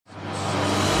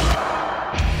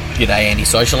G'day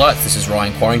Anti-Socialites, this is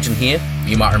Ryan Quarrington here.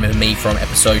 You might remember me from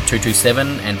episode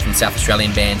 227 and from South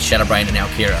Australian bands Shatterbrain and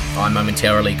Alkira. I'm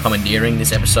momentarily commandeering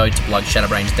this episode to plug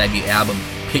Shatterbrain's debut album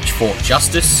Pitchfork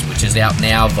Justice, which is out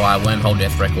now via Wormhole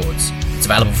Death Records. It's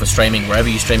available for streaming wherever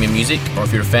you stream your music, or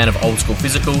if you're a fan of old school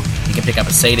physical, you can pick up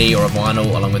a CD or a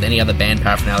vinyl along with any other band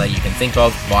paraphernalia you can think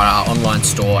of via our online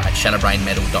store at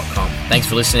shatterbrainmetal.com. Thanks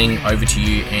for listening, over to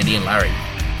you Andy and Larry.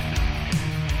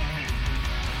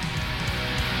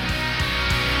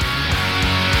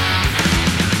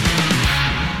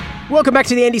 Welcome back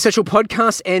to the Anti-Social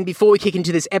Podcast, and before we kick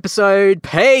into this episode,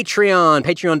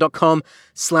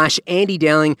 patreon.com/Andy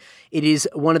Dowling. It is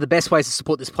one of the best ways to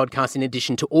support this podcast in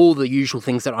addition to all the usual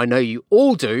things that I know you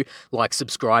all do, like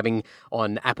subscribing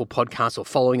on Apple Podcasts or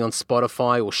following on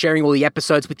Spotify or sharing all the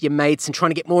episodes with your mates and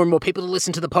trying to get more and more people to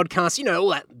listen to the podcast. You know, all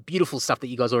that beautiful stuff that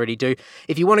you guys already do.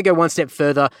 If you want to go one step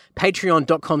further,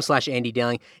 patreon.com/Andy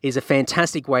Dowling is a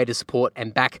fantastic way to support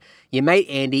and back your mate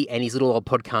Andy and his little old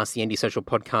podcast, the Anti-Social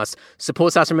Podcast.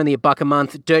 Supports us from only $1 a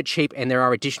month, dirt cheap, and there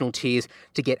are additional tiers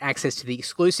to get access to the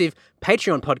exclusive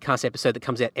Patreon podcast episode that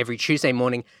comes out every Tuesday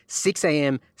morning, 6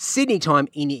 a.m. Sydney time,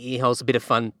 in your ear holes. A bit of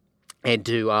fun, and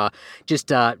just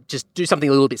do something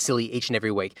a little bit silly each and every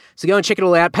week. So go and check it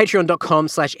all out,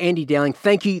 patreon.com/Andy Dowling.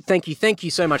 Thank you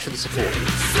so much for the support.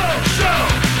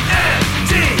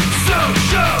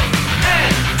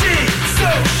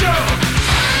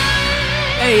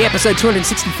 Hey, episode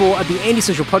 264 of the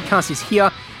Anti-Social Podcast is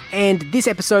here, and this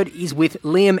episode is with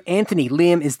Liam Anthony.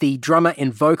 Liam is the drummer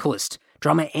and vocalist.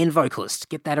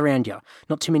 Get that around you.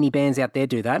 Not too many bands out there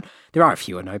do that. There are a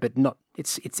few, I know, but not.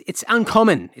 It's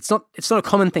uncommon. It's not a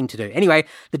common thing to do. Anyway,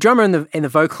 the drummer and the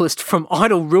vocalist from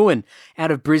Idle Ruin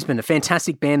out of Brisbane, a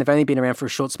fantastic band. They've only been around for a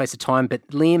short space of time, but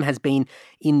Liam has been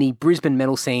in the Brisbane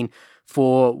metal scene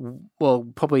for, well,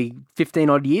 probably 15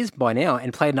 odd years by now,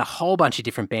 and played in a whole bunch of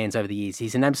different bands over the years.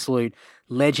 He's an absolute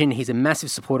legend. He's a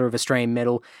massive supporter of Australian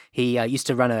metal. He used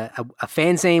to run a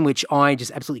fanzine, which I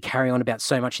just absolutely carry on about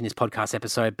so much in this podcast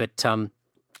episode. But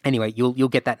anyway, you'll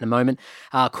get that in a moment,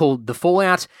 called The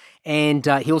Fallout. And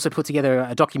he also put together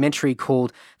a documentary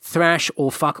called Thrash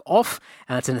or Fuck Off.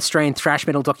 It's an Australian thrash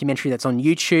metal documentary that's on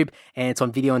YouTube, and it's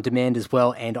on video on demand as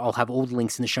well. And I'll have all the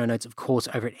links in the show notes, of course,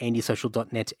 over at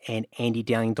andysocial.net and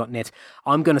andydowling.net.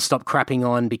 I'm going to stop crapping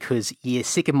on because you're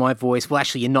sick of my voice. Well,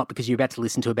 actually, you're not, because you're about to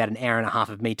listen to about an hour and a half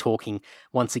of me talking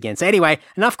once again. So anyway,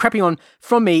 enough crapping on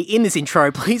from me in this intro.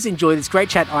 Please enjoy this great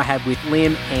chat I had with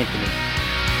Liam Anthony.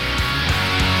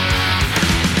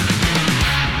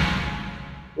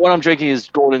 What I'm drinking is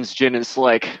Gordon's gin. It's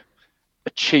like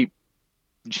a cheap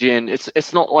gin.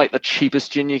 It's not like the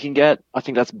cheapest gin you can get. I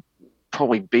think that's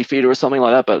probably Beefeater or something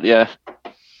like that. But yeah.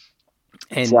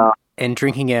 And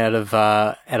drinking out of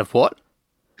what?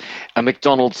 A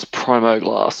McDonald's promo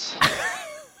glass.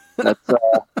 That's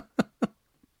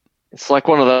it's like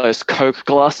one of those Coke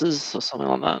glasses or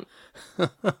something like that.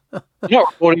 You're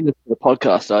not recording this for the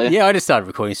podcast, are you? Yeah, I just started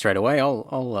recording straight away.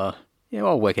 I'll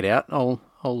work it out. I'll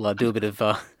do a bit of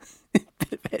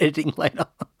editing later.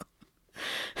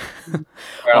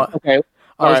 Okay.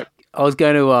 I was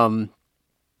going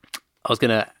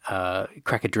to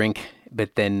crack a drink,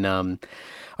 but then I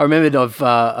remembered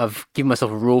I've given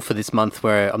myself a rule for this month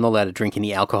where I'm not allowed to drink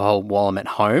any alcohol while I'm at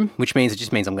home, which means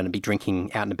I'm going to be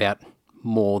drinking out and about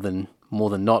more than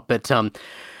not. But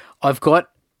I've got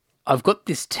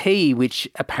this tea which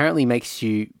apparently makes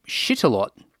you shit a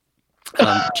lot.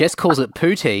 Jess calls it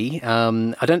poo tea.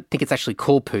 I don't think it's actually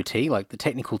called poo tea, like the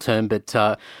technical term, but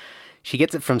she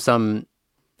gets it from some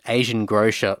Asian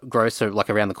grocer like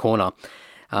around the corner.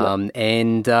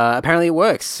 And apparently it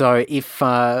works. So if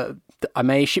I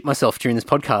may shit myself during this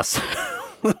podcast.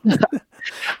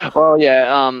 Well, yeah,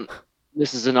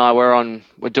 Mrs. and I, we're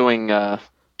doing a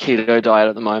keto diet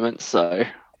at the moment, so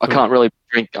I can't really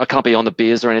drink. I can't be on the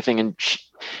beers or anything, and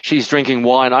she's drinking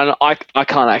wine. I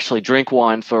can't actually drink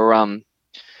wine for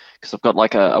because I've got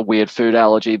like a weird food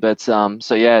allergy. But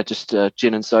so yeah, just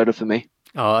gin and soda for me.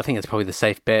 Oh, I think that's probably the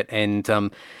safe bet, and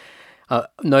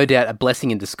no doubt a blessing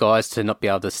in disguise to not be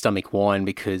able to stomach wine,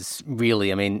 because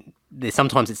really, I mean,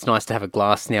 sometimes it's nice to have a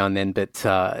glass now and then, but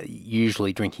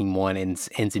usually drinking wine ends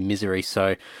in misery.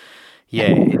 So yeah,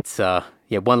 it's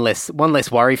one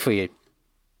less worry for you.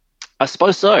 I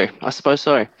suppose so.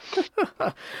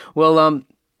 Well,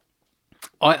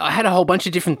 I had a whole bunch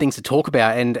of different things to talk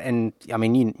about, and I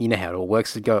mean, you know how it all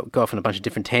works. Go off on a bunch of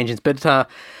different tangents, but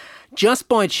just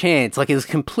by chance, like it was a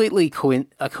complete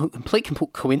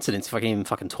coincidence, if I can even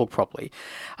fucking talk properly.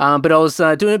 But I was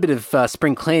doing a bit of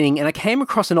spring cleaning, and I came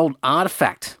across an old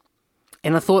artifact,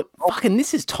 and I thought, fucking,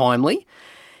 this is timely.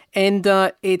 And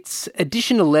it's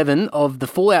edition 11 of the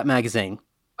Fallout magazine.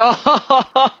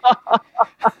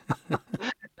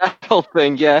 That whole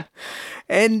thing, yeah.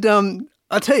 And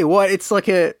I'll tell you what, it's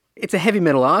a heavy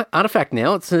metal artifact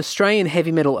now. It's an Australian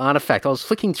heavy metal artifact. I was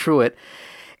flicking through it,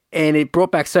 and it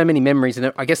brought back so many memories.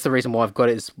 And I guess the reason why I've got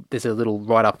it is there's a little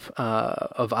write-up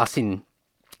of us in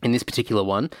this particular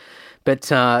one. But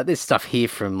there's stuff here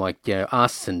from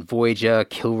us and Voyager,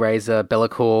 Killraiser,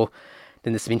 Be'lakor.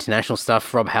 Then there's some international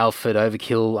stuff: Rob Halford,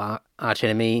 Overkill, Arch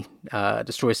Enemy,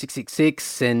 Destroyer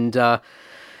 666, and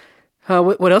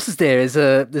what else is there? There's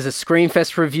a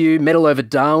Screamfest review, Metal Over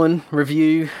Darwin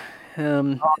review.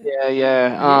 Yeah.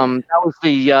 That was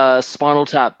the Spinal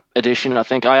Tap edition. I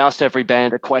think I asked every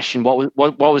band a question: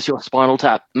 what was your Spinal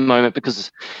Tap moment?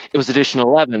 Because it was edition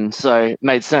 11, so it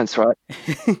made sense, right?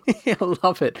 I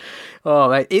love it.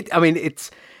 Oh, mate,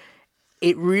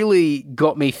 it really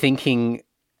got me thinking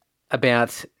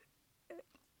about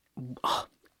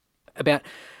the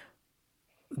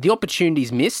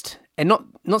opportunities missed, and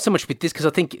not so much with this, because I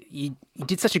think you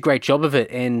did such a great job of it.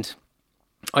 And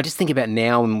I just think about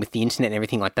now, and with the internet and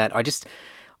everything like that, I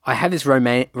have this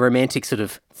romantic sort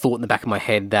of thought in the back of my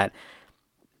head that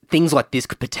things like this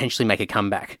could potentially make a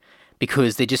comeback,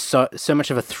 because they're just so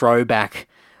much of a throwback,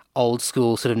 old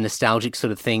school sort of nostalgic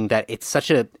sort of thing, that it's such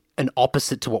an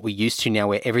opposite to what we're used to now,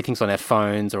 where everything's on our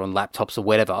phones or on laptops or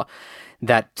whatever,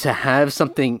 that to have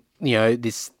something,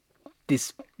 this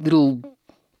little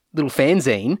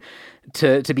fanzine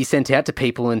to be sent out to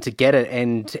people and to get it,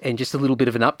 and just a little bit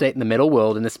of an update in the metal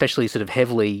world, and especially sort of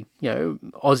heavily,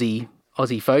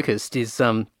 Aussie focused, is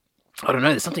I don't know,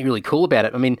 there's something really cool about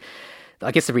it. I mean,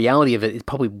 I guess the reality of it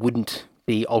probably wouldn't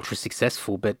be ultra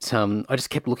successful, but I just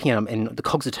kept looking at them, and the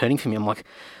cogs are turning for me. I'm like,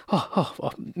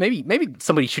 maybe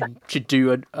somebody should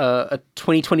do a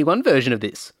 2021 version of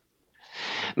this.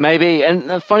 Maybe.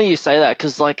 And funny you say that,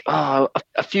 because a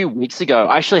few weeks ago,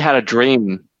 I actually had a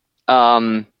dream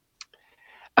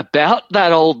about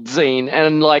that old zine,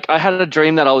 and I had a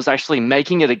dream that I was actually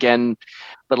making it again,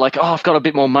 but I've got a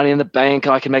bit more money in the bank,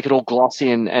 I can make it all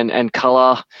glossy and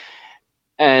color.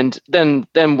 And then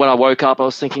when I woke up, I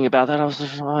was thinking about that. I was like,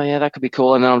 oh yeah, that could be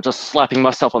cool. And then I'm just slapping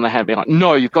myself on the head, being like,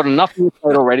 no, you've got enough in your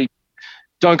plate already.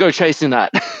 Don't go chasing that.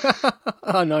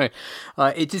 Oh no,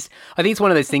 I think it's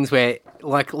one of those things where,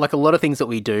 like a lot of things that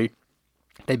we do,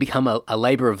 they become a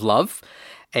labor of love,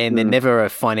 and they're never a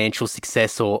financial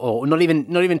success, or not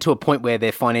even to a point where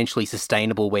they're financially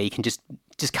sustainable, where you can just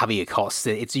cover your costs.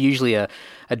 It's usually a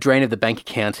drain of the bank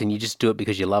account, and you just do it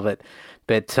because you love it.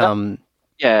 But that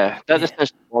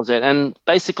essentially was it. And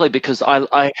basically, because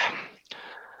I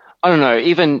don't know,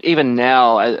 even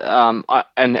now,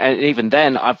 and even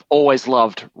then, I've always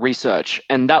loved research,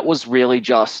 and that was really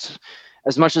just,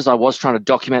 as much as I was trying to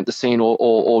document the scene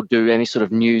or do any sort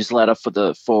of newsletter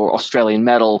for Australian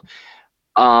metal.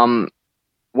 When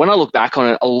I look back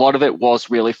on it, a lot of it was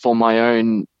really for my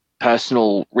own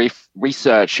personal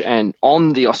research and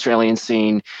on the Australian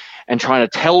scene, and trying to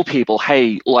tell people,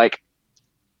 hey,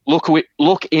 look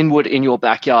inward in your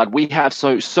backyard. We have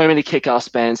so many kick-ass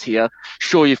bands here.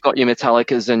 Sure, you've got your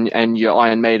Metallicas and your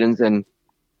Iron Maidens and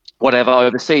whatever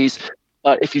overseas,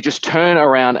 but if you just turn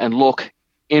around and look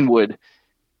inward,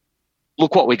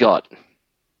 look what we got,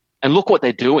 and look what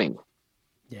they're doing.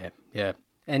 Yeah.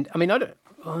 And I mean,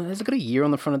 has it got a year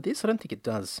on the front of this? I don't think it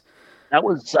does. That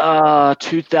was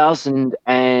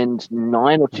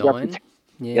 2009 or 2010.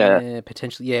 Yeah,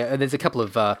 potentially. Yeah, there's a couple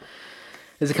of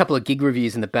gig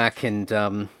reviews in the back, and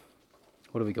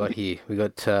what do we got here? We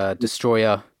got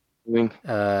Destroyer,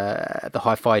 the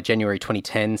Hi-Fi January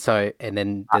 2010. So, and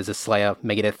then there's a Slayer,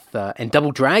 Megadeth, and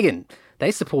Double Dragon.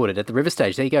 They supported at the River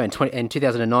Stage. There you go, in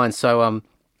 2009. So it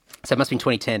must have been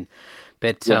 2010.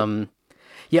 But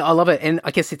yeah, I love it, and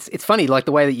I guess it's funny, like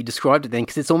the way that you described it then,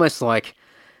 because it's almost like,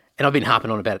 and I've been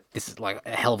harping on about this is like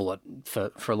a hell of a lot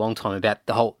for a long time, about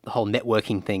the whole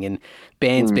networking thing, and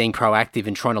bands being proactive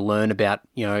and trying to learn about,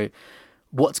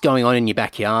 what's going on in your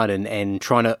backyard, and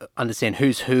trying to understand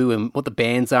who's who and what the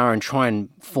bands are, and try and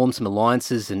form some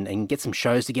alliances and get some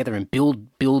shows together and build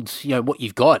what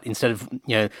you've got, instead of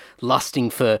lusting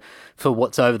for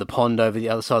what's over the pond over the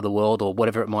other side of the world, or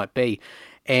whatever it might be.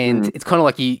 And it's kind of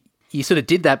like you sort of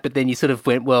did that, but then you sort of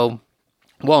went, well,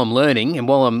 while I'm learning and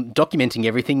while I'm documenting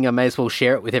everything, I may as well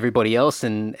share it with everybody else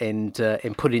and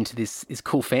put it into this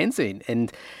cool fanzine.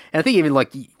 And I think even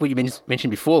like what you mentioned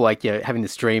before, like, having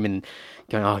this dream and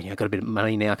going, oh, I've got a bit of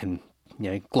money now, I can,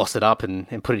 gloss it up and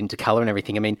put it into color and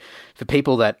everything. I mean, for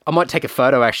people that, I might take a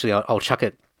photo, actually, I'll chuck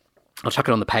it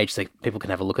on the page so people can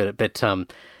have a look at it. But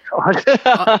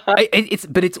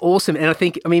it's awesome. And I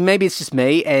think, maybe it's just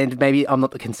me and maybe I'm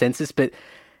not the consensus, but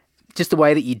just the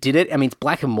way that you did it. I mean, it's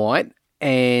black and white.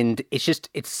 and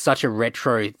it's such a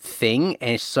retro thing,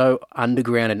 and it's so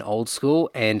underground and old school.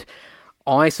 And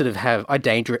I sort of I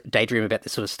daydream about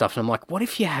this sort of stuff, and I'm like, what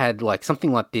if you had like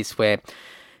something like this, where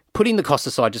putting the cost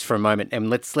aside just for a moment, and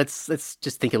let's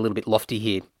just think a little bit lofty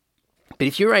here. But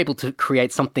if you're able to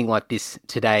create something like this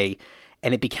today,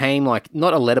 and it became like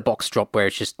not a letterbox drop where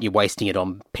it's just you're wasting it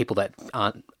on people that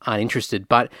aren't interested,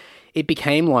 but it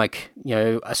became like, you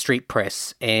know, a street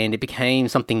press, and it became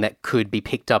something that could be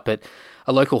picked up at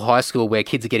a local high school where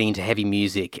kids are getting into heavy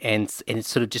music, and it's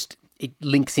sort of just, it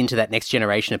links into that next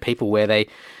generation of people where they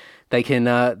can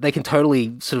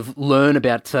totally sort of learn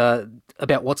about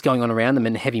what's going on around them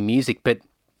in heavy music. But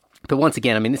once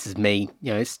again, I mean, this is me,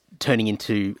 you know, it's turning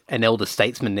into an elder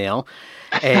statesman now,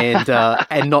 and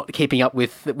and not keeping up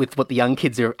with what the young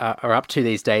kids are up to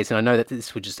these days. And I know that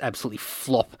this would just absolutely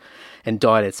flop and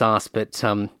die at its ass. But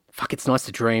fuck, it's nice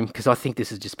to dream, because I think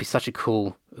this would just be such a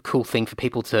cool thing for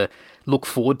people to look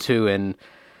forward to and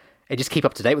just keep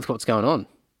up to date with what's going on.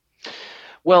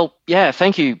 Well, yeah,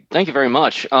 thank you very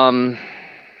much. I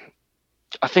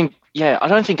think, yeah, I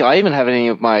don't think I even have any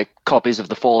of my copies of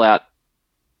the Fallout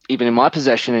even in my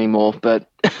possession anymore, but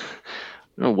I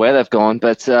don't know where they've gone.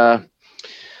 But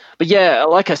yeah,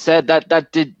 like I said,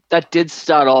 that did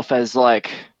start off as like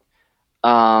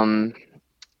sort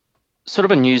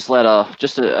of a newsletter,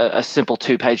 just a simple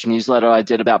 2-page newsletter I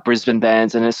did about Brisbane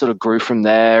bands, and it sort of grew from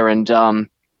there. And I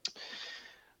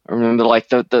remember like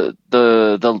the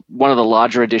one of the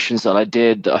larger editions that I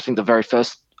did, I think the very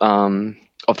first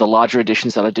of the larger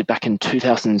editions that I did back in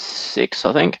 2006,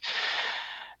 I think.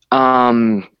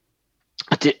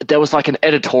 There was like an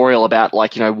editorial about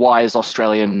like, you know, why is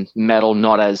Australian metal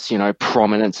not as, you know,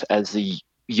 prominent as the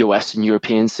US and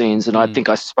European scenes? And I think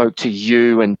I spoke to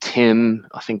you and Tim,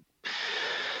 I think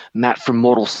Matt from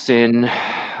Mortal Sin,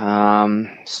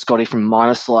 Scotty from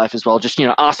Minus Life as well, just, you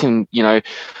know, asking, you know,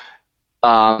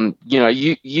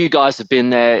 you guys have been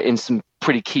there in some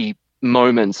pretty key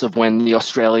moments of when the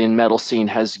Australian metal scene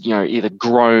has, you know, either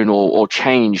grown or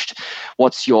changed.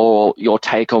 What's your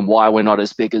take on why we're not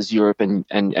as big as Europe and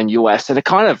US? And it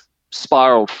kind of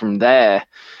spiraled from there.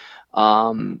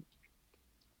 You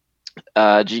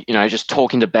know, just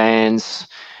talking to bands,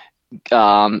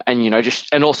 and, you know,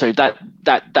 just, and also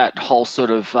that whole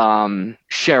sort of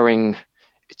sharing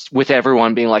with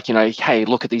everyone, being like, you know, hey,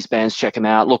 look at these bands, check them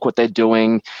out, look what they're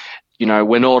doing. You know,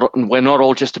 we're not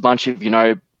all just a bunch of, you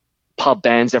know, pub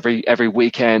bands every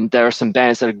weekend. There are some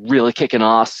bands that are really kicking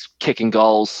ass, kicking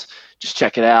goals. Just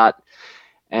check it out.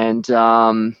 And you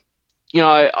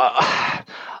know, I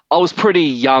was pretty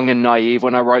young and naive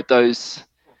when I wrote those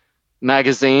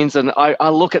magazines, and I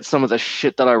look at some of the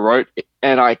shit that I wrote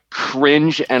and I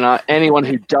cringe. And anyone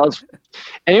who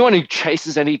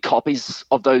chases any copies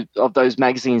of those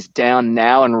magazines down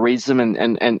now and reads them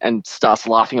and starts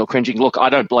laughing or cringing, look, I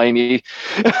don't blame you.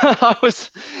 I was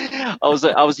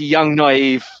a young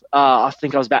naive. I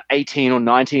think I was about 18 or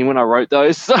 19 when I wrote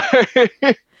those. So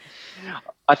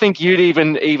I think you'd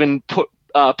even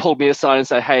pulled me aside and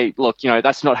say, hey, look, you know,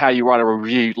 that's not how you write a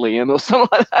review, Liam, or something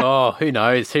like that. Oh, who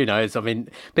knows? I mean,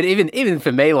 but even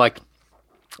for me, like,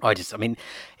 I mean,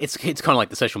 it's kind of like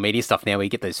the social media stuff now, where you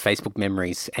get those Facebook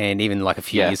memories, and even like a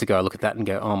few years ago, I look at that and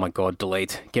go, oh my God,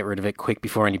 delete, get rid of it quick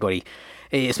before anybody,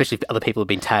 especially if other people have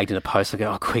been tagged in a post, I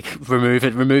go, oh, quick,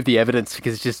 remove the evidence,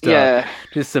 because it's just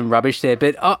some rubbish there.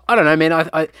 But I don't know, man,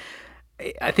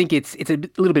 I think it's a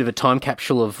little bit of a time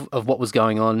capsule of what was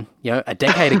going on, you know, a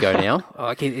decade ago now.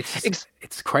 Like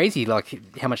it's crazy,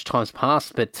 like how much time's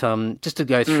passed. But just to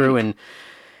go through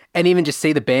and even just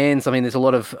see the bands. I mean, there's a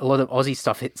lot of Aussie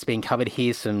stuff that's being covered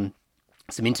here, some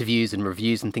interviews and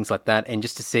reviews and things like that, and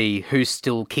just to see who's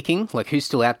still kicking, like who's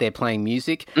still out there playing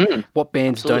music, what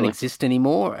bands don't exist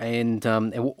anymore, and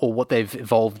or what they've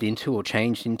evolved into or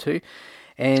changed into.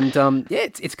 And yeah,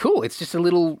 it's cool. It's just a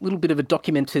little bit of a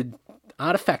documented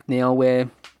artifact now, where,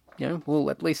 you know, well,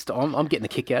 at least I'm getting a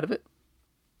kick out of it.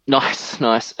 Nice.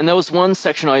 And there was one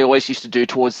section I always used to do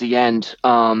towards the end,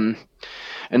 and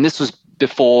this was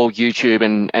before YouTube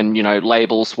and you know,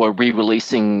 labels were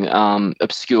re-releasing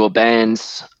obscure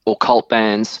bands or cult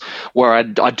bands, where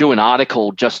I'd do an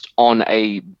article just on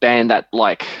a band that,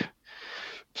 like,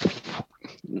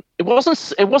 it wasn't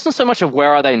so much of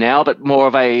where are they now, but more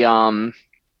of a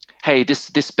hey,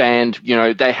 this band, you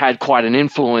know, they had quite an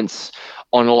influence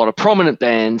on a lot of prominent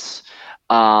bands.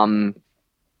 You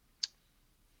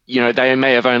know, they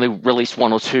may have only released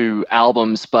 1 or 2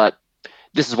 albums, but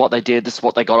this is what they did, this is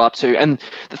what they got up to. And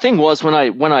the thing was, when I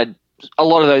a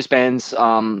lot of those bands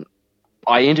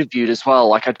I interviewed as well,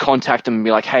 like I'd contact them and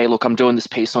be like, hey, look, I'm doing this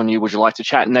piece on you, would you like to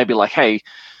chat? And they'd be like, hey,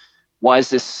 why is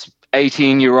this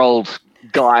 18-year-old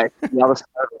guy from the other side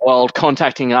of the world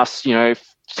contacting us,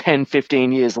 10,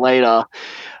 15 years later.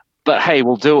 But hey,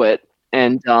 we'll do it.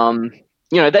 And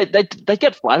they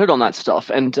get flattered on that stuff.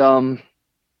 And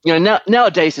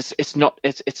nowadays it's not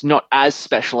as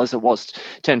special as it was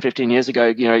 10, 15 years ago.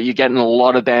 You're getting a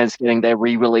lot of bands getting their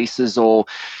re-releases, or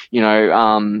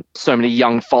so many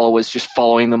young followers just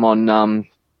following them on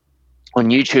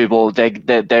YouTube, or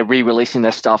they're re-releasing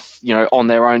their stuff, on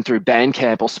their own through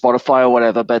Bandcamp or Spotify or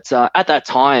whatever. But at that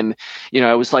time,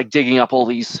 it was like digging up all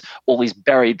these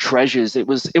buried treasures. It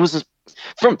was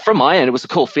from my end, it was a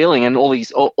cool feeling, and all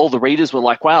the readers were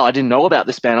like, "Wow, I didn't know about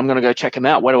this band. I'm going to go check them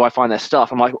out. Where do I find their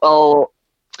stuff?" I'm like, "Well,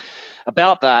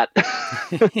 about that."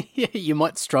 Yeah, you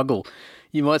might struggle.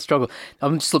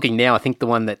 I'm just looking now. I think the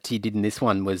one that you did in this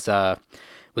one was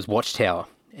Watchtower.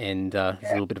 And there's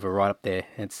a little bit of a write up there.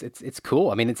 It's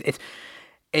cool. I mean, it's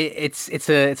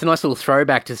a nice little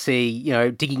throwback to see,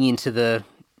 digging into the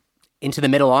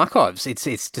metal archives.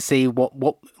 It's to see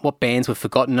what bands were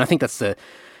forgotten. And I think it's a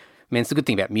good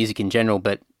thing about music in general,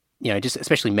 but just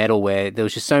especially metal, where there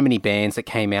was just so many bands that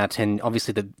came out, and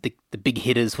obviously the big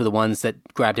hitters were the ones that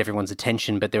grabbed everyone's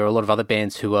attention. But there are a lot of other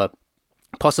bands who are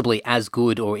possibly as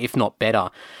good, or if not better,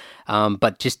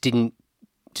 but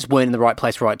just weren't in the right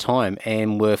place, right time,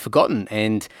 and were forgotten.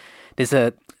 And there's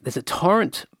a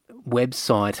torrent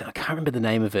website, I can't remember the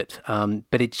name of it,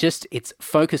 but it's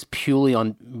focused purely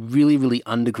on really, really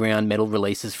underground metal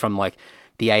releases from like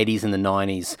the 80s and the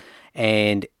 90s,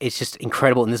 and it's just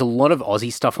incredible. And there's a lot of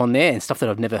Aussie stuff on there and stuff that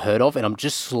I've never heard of, and I'm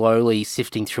just slowly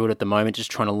sifting through it at the moment,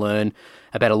 just trying to learn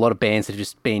about a lot of bands that have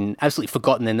just been absolutely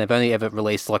forgotten, and they've only ever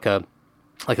released like a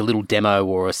little demo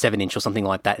or a 7-inch or something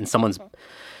like that, and someone's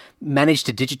managed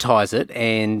to digitize it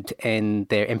and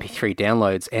their MP3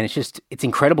 downloads, and it's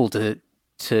incredible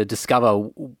to discover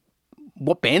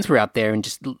what bands were out there and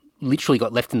just literally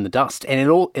got left in the dust. And it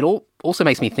all also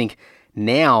makes me think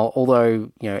now,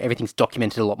 although everything's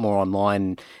documented a lot more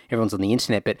online, everyone's on the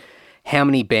internet, but how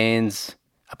many bands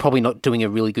are probably not doing a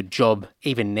really good job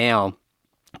even now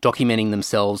documenting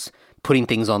themselves, putting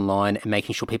things online, and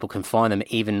making sure people can find them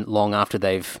even long after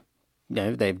they've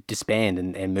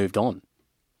disbanded and moved on.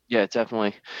 Yeah,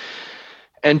 definitely.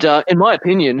 And in my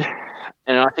opinion,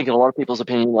 and I think in a lot of people's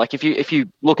opinion, like if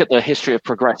you look at the history of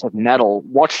progressive metal,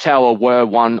 Watchtower were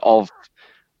one of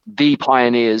the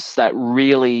pioneers that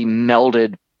really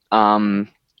melded,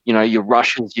 your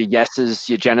Rushes, your Yeses,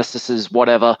 your Genesises,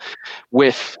 whatever,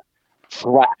 with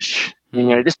thrash.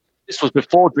 This was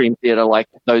before Dream Theater, like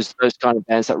those kind of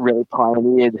bands that really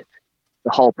pioneered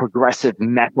the whole progressive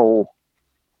metal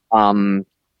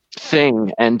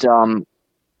thing. And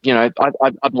I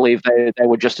believe they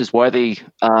were just as worthy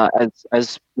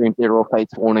as Dream Theater or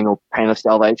Fate's Warning or Pain of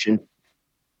Salvation.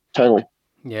 Totally.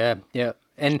 Yeah.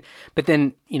 But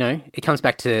then it comes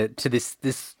back to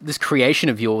this creation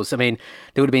of yours. I mean,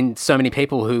 there would have been so many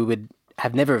people who would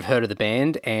have never have heard of the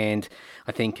band, and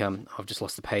I think I've just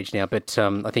lost the page now. But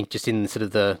I think just in sort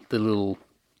of the little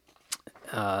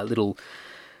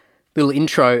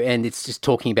intro, and it's just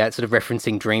talking about sort of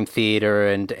referencing Dream Theater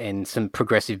and some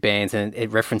progressive bands, and it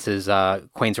references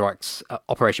Queensryche's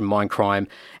Operation Mindcrime,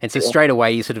 and so straight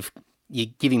away you're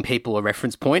giving people a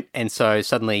reference point, and so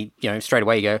suddenly straight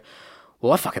away you go,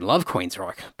 well, I fucking love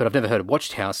Queensryche, but I've never heard of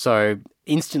Watchtower, so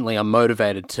instantly I'm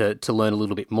motivated to learn a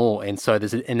little bit more, and so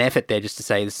there's an effort there just to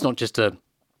say it's not just a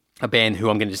band who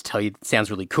I'm going to just tell you sounds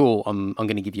really cool. I'm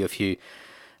going to give you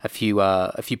a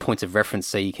few points of reference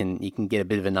so you can get a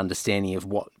bit of an understanding of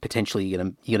what potentially you're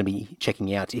gonna be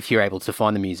checking out if you're able to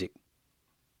find the music.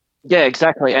 Yeah,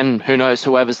 exactly. And who knows,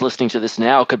 whoever's listening to this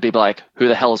now could be like, who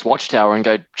the hell is Watchtower, and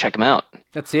go check them out.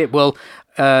 That's it. Well,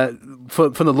 from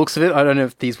the looks of it, I don't know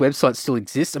if these websites still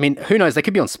exist. I mean, who knows? They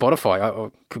could be on Spotify.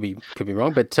 I could be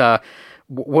wrong, but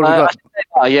what have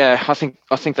we got?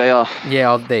 I think they are.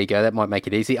 Yeah, there you go. That might make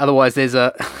it easy. Otherwise, there's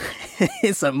a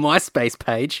it's a MySpace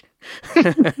page.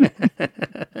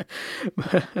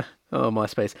 Oh,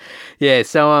 MySpace. Yeah.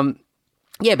 So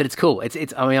yeah, but it's cool.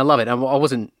 It's. I mean, I love it. I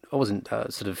wasn't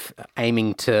sort of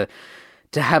aiming to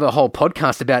have a whole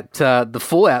podcast about the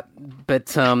Fallout,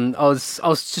 but I was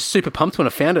just super pumped when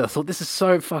I found it. I thought, this is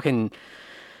so fucking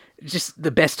just the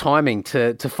best timing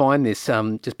to find this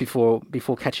just before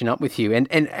catching up with you.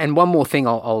 And one more thing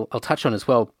I'll touch on as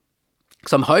well,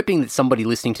 because I'm hoping that somebody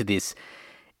listening to this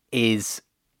is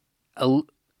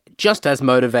just as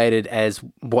motivated as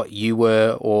what you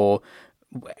were or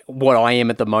what I am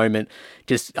at the moment,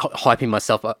 just hyping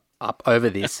myself up over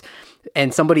this,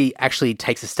 and somebody actually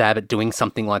takes a stab at doing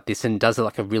something like this and does it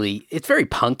like it's very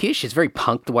punkish. It's very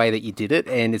punk the way that you did it,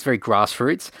 and it's very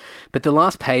grassroots. But the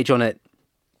last page on it,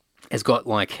 has got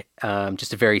like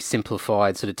just a very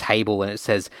simplified sort of table, and it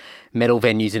says metal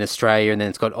venues in Australia, and then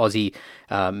it's got Aussie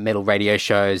metal radio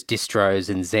shows, distros,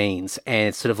 and zines, and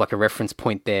it's sort of like a reference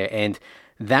point there. And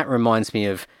that reminds me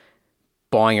of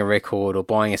buying a record or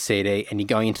buying a CD, and you're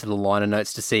going into the liner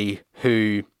notes to see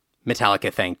who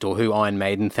Metallica thanked or who Iron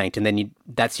Maiden thanked, and then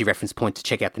that's your reference point to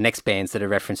check out the next bands that are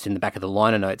referenced in the back of the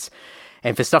liner notes.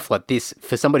 And for stuff like this,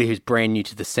 for somebody who's brand new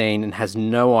to the scene and has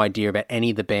no idea about any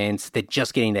of the bands, they're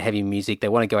just getting into heavy music, they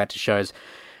want to go out to shows,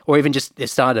 or even just they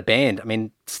started a band. I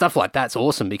mean, stuff like that's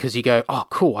awesome because you go, oh,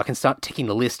 cool, I can start ticking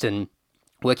the list and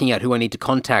working out who I need to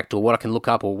contact or what I can look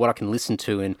up or what I can listen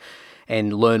to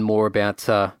and learn more about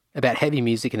heavy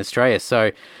music in Australia.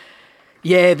 So,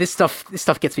 yeah, this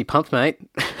stuff gets me pumped, mate.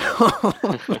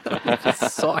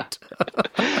 Psyched.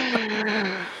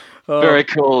 Very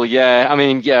cool. Yeah. I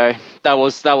mean, yeah, that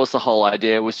was the whole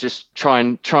idea, was just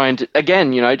trying to,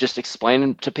 again, just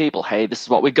explain to people, hey, this is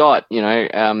what we got,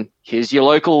 here's your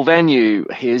local venue,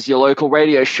 here's your local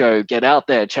radio show, get out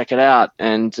there, check it out.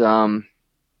 And,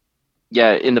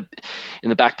 yeah, in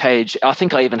the back page, I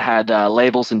think I even had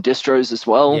labels and distros as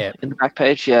well in the back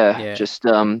page. Yeah. Just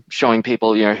showing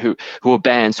people, who are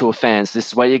bands, who are fans. This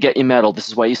is where you get your metal. This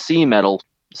is where you see metal.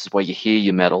 This is where you hear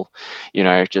your metal.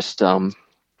 Just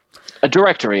a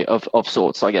directory of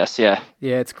sorts, I guess. Yeah.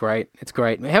 Yeah, it's great. It's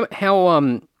great.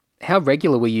 How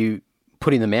regular were you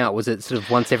putting them out? Was it sort of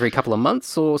once every couple of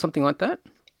months or something like that?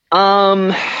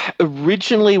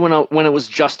 Originally when it was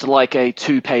just like a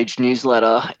 2-page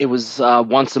newsletter, it was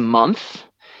once a month.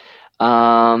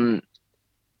 And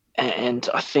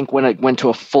I think when it went to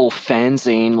a full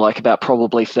fanzine, like about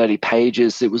probably 30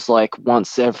 pages, it was like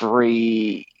once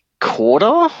every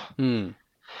quarter. And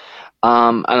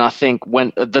I think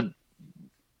when I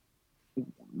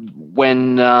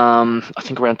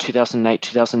think around 2008,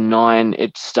 2009,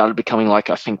 it started becoming like,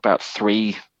 I think about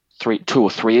 2 or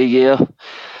 3 a year.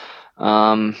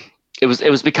 It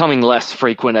was becoming less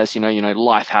frequent as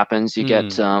life happens. You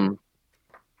get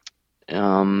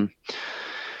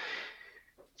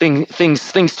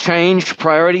things change,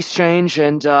 priorities change,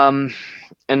 and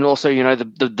also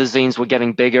the zines were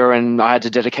getting bigger, and I had to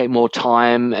dedicate more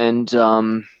time and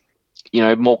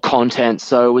more content.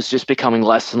 So it was just becoming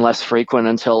less and less frequent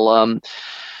until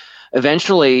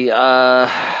eventually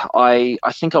I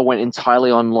think I went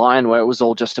entirely online, where it was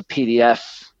all just a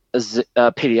PDF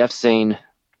zine,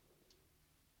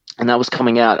 and that was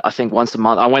coming out I think once a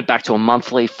month. I went back to a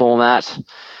monthly format,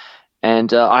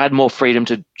 and I had more freedom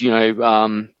to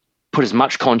put as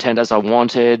much content as I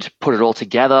wanted, put it all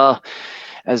together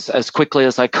as quickly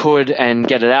as I could, and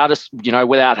get it out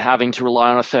without having to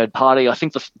rely on a third party. I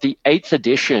think the 8th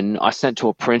edition I sent to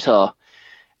a printer,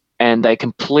 and they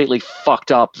completely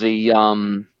fucked up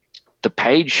the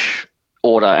page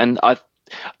order, and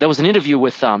there was an interview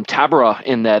with Tabra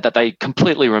in there that they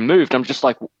completely removed. I'm just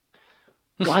like,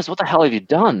 guys, what the hell have you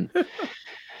done?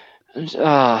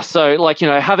 So like,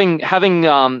 having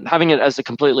it as a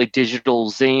completely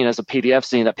digital zine, as a PDF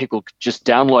zine that people could just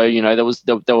download,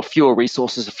 there were fewer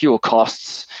resources, fewer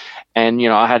costs, and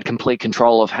I had complete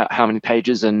control of how many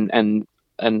pages and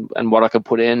what I could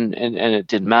put in, and it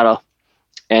didn't matter.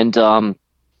 And the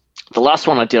last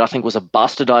one I did, I think, was a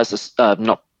Bastard Fest.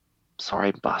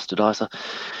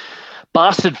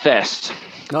 Bastard Fest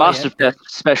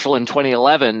special in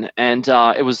 2011, and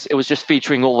it was just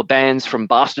featuring all the bands from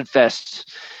Bastard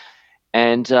Fest.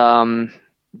 And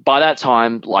by that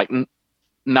time, like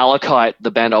Malakyte,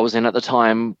 the band I was in at the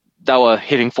time, they were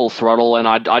hitting full throttle, and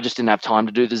I just didn't have time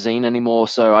to do the zine anymore.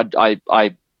 So I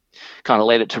kind of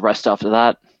let it to rest after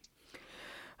that.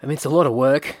 I mean, it's a lot of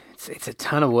work. It's a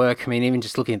ton of work. I mean, even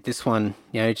just looking at this one,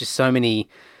 just so many.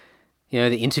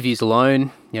 The interviews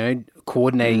alone,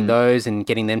 coordinating those and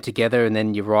getting them together, and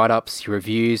then your write-ups, your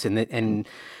reviews, and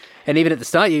even at the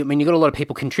start, you've got a lot of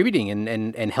people contributing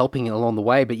and helping along the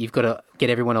way, but you've got to get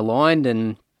everyone aligned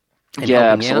and helping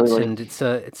absolutely. out, and it's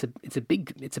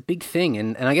a big thing,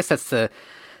 and I guess that's the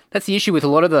issue with a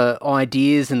lot of the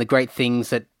ideas and the great things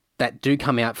that do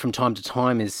come out from time to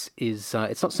time is it's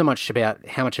not so much about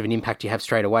how much of an impact you have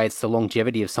straight away, it's the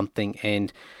longevity of something.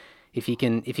 And if you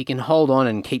can hold on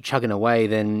and keep chugging away,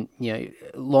 then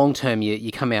long term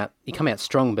you come out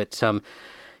strong. But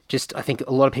just I think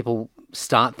a lot of people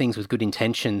start things with good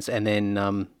intentions and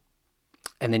then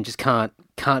just can't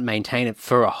maintain it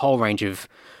for a whole range of,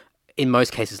 in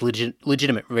most cases,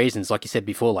 legitimate reasons. Like you said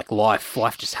before, like life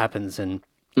just happens and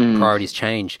priorities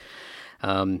change.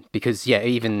 Because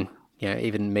even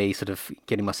even me sort of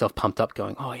getting myself pumped up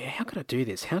going, oh yeah, how could I do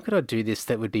this? How could I do this?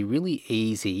 That would be really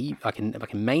easy. I can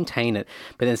maintain it.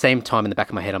 But at the same time, in the back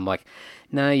of my head, I'm like,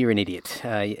 no, you're an idiot.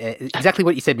 Exactly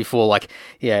what you said before, like,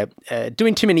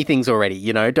 doing too many things already,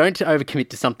 don't overcommit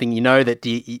to something,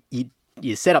 that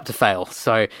you're set up to fail.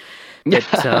 So,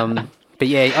 but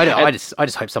yeah, I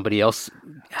just hope somebody else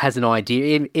has an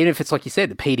idea, even if it's like you said,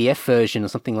 the PDF version or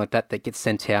something like that gets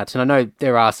sent out. And I know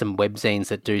there are some webzines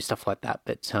that do stuff like that,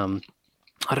 but I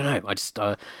don't know. I just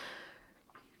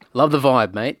love the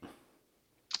vibe, mate.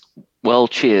 Well,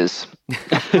 cheers.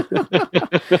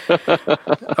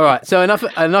 All right, so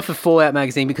enough of Fallout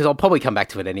magazine, because I'll probably come back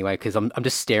to it anyway, because I'm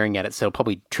just staring at it, so it'll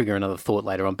probably trigger another thought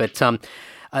later on. But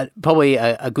probably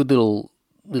a good little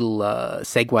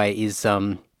segue is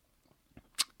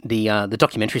the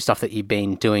documentary stuff that you've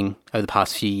been doing over the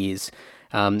past few years.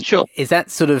 Sure. Is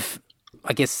that sort of,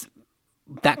 I guess,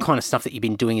 that kind of stuff that you've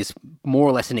been doing is more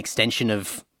or less an extension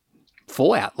of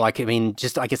Fallout? Like, I mean,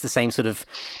 just, I guess, the same sort of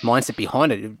mindset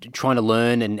behind it, trying to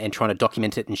learn and trying to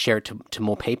document it and share it to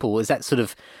more people. Is that sort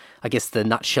of, I guess, the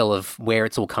nutshell of where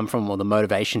it's all come from, or the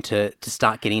motivation to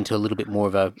start getting into a little bit more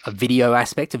of a video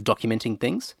aspect of documenting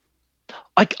things?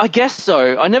 I guess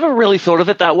so. I never really thought of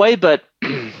it that way, but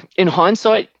in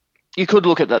hindsight, you could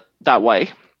look at it that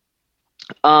way.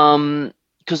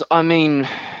 Because, I mean,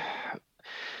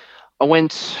 I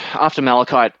went, after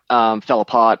Malakyte fell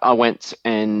apart, I went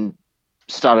and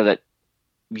started at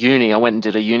uni. I went and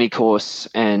did a uni course,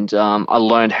 and I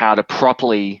learned how to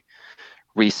properly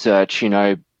research,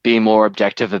 be more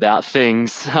objective about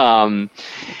things.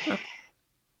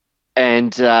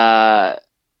 And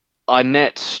I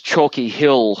met Chalky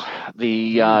Hill,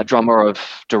 the drummer of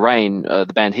Derain,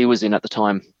 the band he was in at the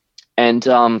time. And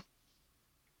the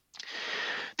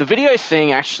video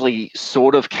thing actually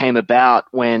sort of came about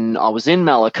when I was in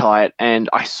Malakyte, and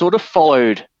I sort of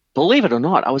followed, believe it or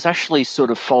not, I was actually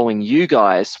sort of following you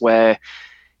guys, where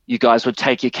you guys would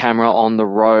take your camera on the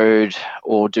road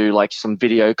or do like some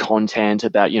video content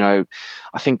about, I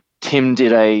think Tim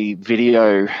did a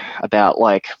video about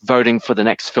like voting for the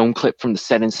next film clip from the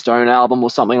Set in Stone album or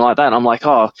something like that. And I'm like,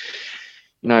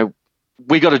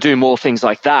 we got to do more things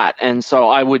like that. And so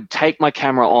I would take my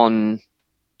camera on,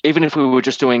 even if we were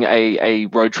just doing a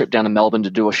road trip down to Melbourne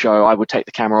to do a show, I would take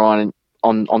the camera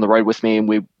on the road with me, and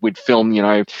we'd film,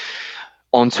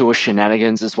 on tour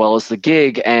shenanigans as well as the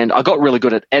gig. And I got really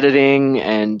good at editing,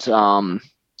 and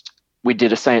we did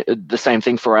the same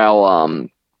thing for our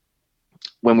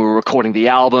when we were recording the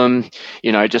album,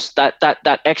 just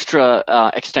that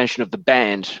extra extension of the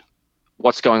band,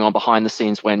 what's going on behind the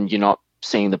scenes when you're not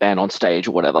seeing the band on stage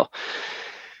or whatever.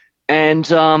 And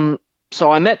so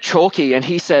I met Chalky, and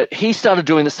he started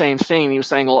doing the same thing. He was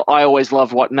saying, well, I always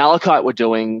loved what Malakyte were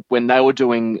doing when they were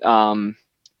doing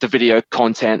the video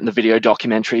content and the video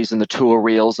documentaries and the tour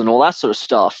reels and all that sort of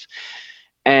stuff.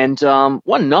 And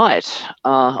one night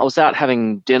I was out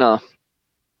having dinner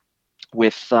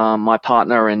with my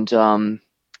partner, and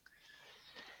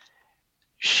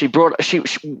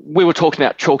we were talking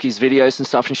about Chalky's videos and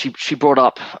stuff, and she brought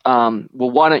up,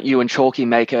 well, why don't you and Chalky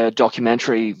make a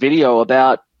documentary video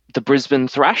about the Brisbane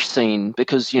thrash scene,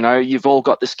 because you've all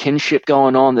got this kinship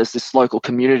going on, there's this local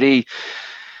community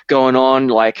going on,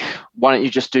 like, why don't you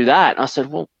just do that? And I said,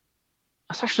 well,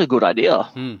 that's actually a good idea.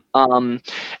 And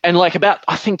like about,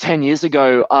 I think 10 years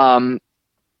ago,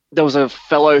 there was a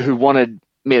fellow who wanted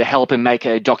me to help him make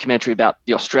a documentary about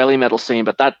the Australian metal scene,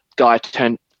 but that guy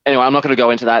anyway, I'm not going to go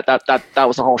into that. That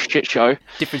was a whole shit show.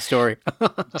 Different story.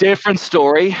 Different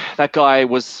story. That guy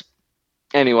was,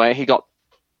 anyway,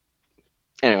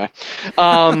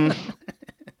 and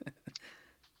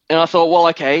I thought, well,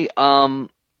 okay,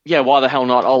 yeah, why the hell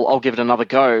not? I'll give it another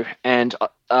go. And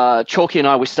Chalky and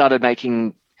I, we started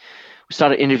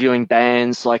interviewing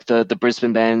bands like the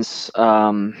Brisbane bands,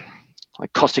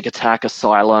 like Caustic Attack,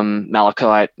 Asylum,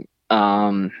 Malakyte.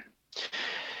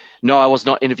 No, I was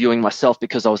not interviewing myself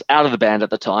because I was out of the band at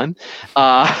the time.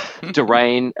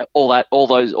 Derain, all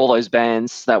those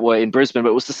bands that were in Brisbane, but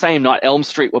it was the same night Elm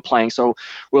Street were playing. So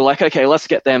we were like, okay, let's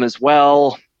get them as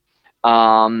well.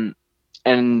 And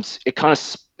it kind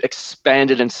of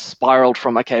expanded and spiraled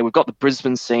from, okay, we've got the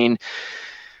Brisbane scene,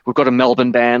 we've got a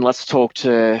Melbourne band, let's talk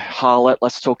to Harlot,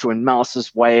 let's talk to In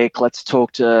Malice's Wake, let's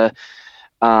talk to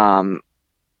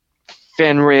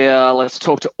Fenrir, let's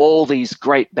talk to all these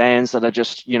great bands that are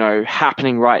just,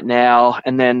 happening right now.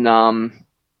 And then I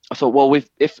thought, well,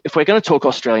 if we're going to talk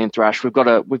Australian thrash, we've got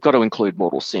to include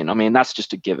Mortal Sin. I mean, that's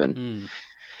just a given.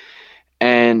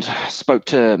 And spoke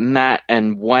to Matt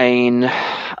and Wayne.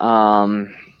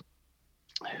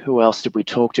 Who else did we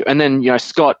talk to? And then,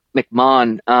 Scott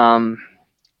McMahon,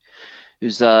 who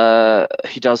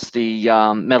does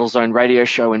the Metal Zone radio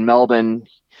show in Melbourne.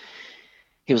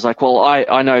 He was like, well,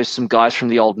 I know some guys from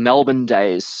the old Melbourne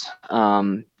days,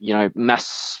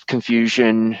 Mass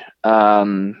Confusion,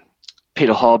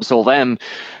 Peter Hobbs, all them.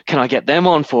 Can I get them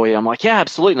on for you? I'm like, yeah,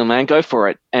 absolutely, man, go for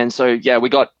it. And so, yeah, we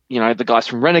got, the guys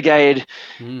from Renegade.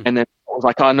 And then I was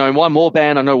like, I know one more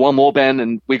band.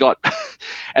 And we got,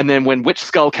 and then when Witch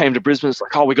Skull came to Brisbane, it's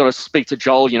like, oh, we got to speak to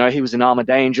Joel. He was in Armored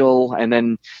Angel. And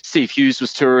then Steve Hughes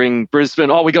was touring Brisbane.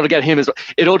 Oh, we got to get him as well.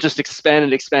 It all just expanded.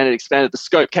 The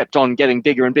scope kept on getting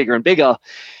bigger and bigger and bigger.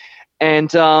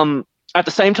 And at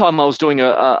the same time, I was doing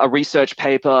a research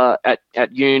paper at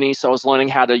uni. So I was learning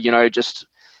how to, just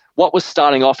what was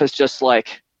starting off as just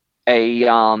like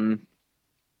a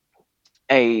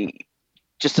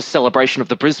celebration of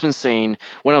the Brisbane scene.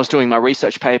 When I was doing my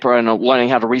research paper and learning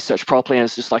how to research properly, and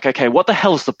it's just like, okay, what the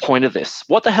hell is the point of this?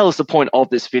 What the hell is the point of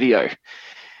this video?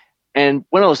 And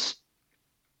when I was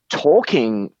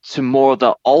talking to more of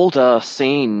the older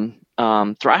scene,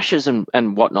 thrashers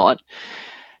and whatnot,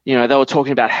 they were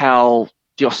talking about how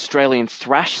the Australian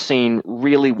thrash scene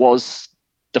really was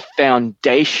the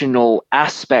foundational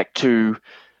aspect to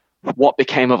what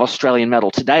became of Australian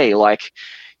metal today. Like,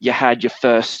 you had your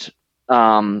first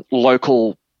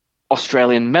local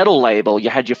Australian metal label, you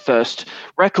had your first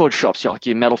record shops, like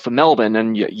your Metal for Melbourne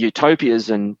and your Utopias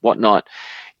and whatnot.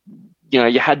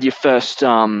 You had your first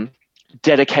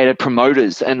dedicated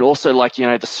promoters, and also like,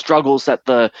 the struggles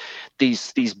that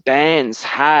these bands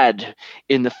had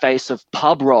in the face of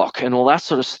pub rock and all that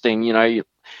sort of thing.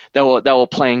 They were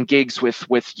playing gigs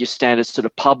with your standard sort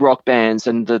of pub rock bands,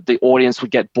 and the audience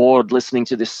would get bored listening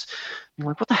to this. I'm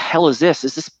like, what the hell is this?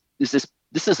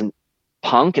 This isn't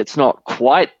punk. It's not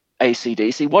quite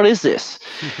AC/DC. What is this?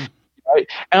 And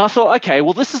I thought, okay,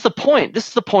 well, this is the point. This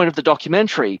is the point of the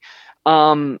documentary.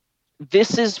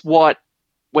 This is what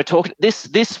we're talking.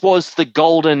 This was the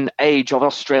golden age of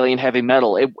Australian heavy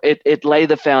metal. It laid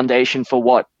the foundation for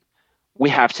what we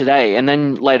have today. And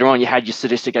then later on, you had your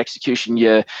Sadistic Execution,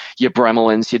 your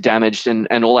Bremelins, your Damaged,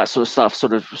 and all that sort of stuff.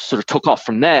 Sort of took off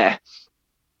from there.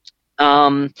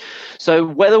 So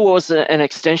whether it was an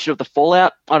extension of the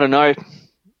Fallout, I don't know.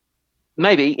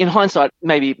 Maybe in hindsight,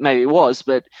 maybe it was,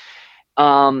 but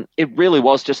it really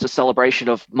was just a celebration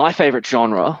of my favorite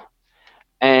genre,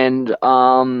 and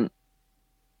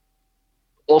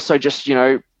also just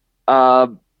a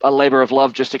labor of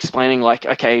love, just explaining like,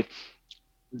 okay,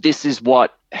 this is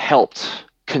what helped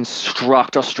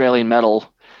construct Australian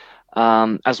metal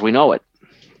as we know it.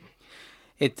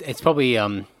 It's probably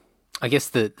I guess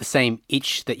the same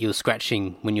itch that you were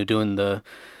scratching when you're doing the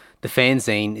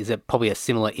fanzine. Is it probably a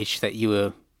similar itch that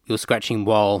you were scratching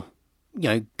while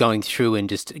going through and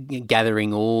just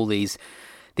gathering all these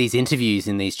interviews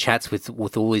and these chats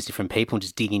with all these different people and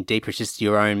just digging deeper? It's just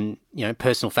your own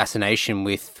personal fascination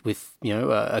with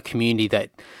a community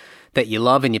that you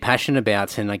love and you're passionate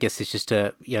about. And I guess it's just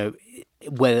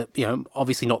whether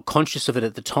obviously not conscious of it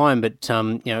at the time, but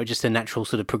just a natural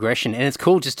sort of progression. And it's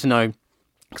cool just to know,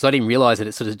 because I didn't realize that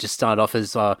it sort of just started off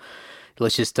as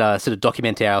let's just sort of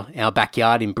document our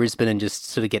backyard in Brisbane and just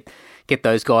sort of get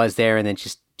those guys there, and then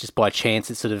just by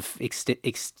chance it sort of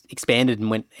expanded and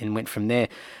went from there.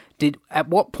 At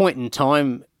what point in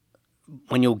time,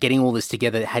 when you're getting all this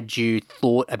together, had you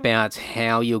thought about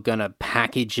how you're going to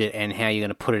package it and how you're going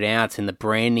to put it out and the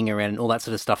branding around and all that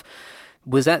sort of stuff?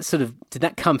 Was that did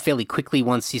that come fairly quickly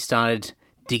once you started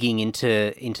digging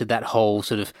into that whole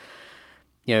sort of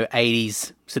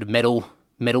 80s sort of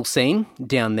metal scene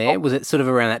down there? Was it sort of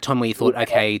around that time where you thought,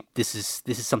 okay, this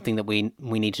is something that we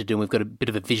need to do, and we've got a bit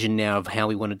of a vision now of how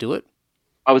we want to do it?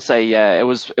 I would say, yeah, it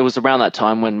was around that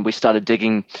time when we started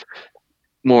digging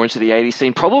more into the 80s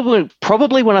scene.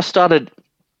 Probably when I started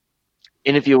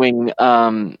interviewing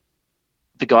the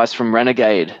guys from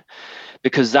Renegade,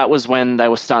 because that was when they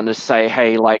were starting to say,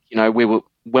 hey, like,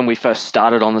 when we first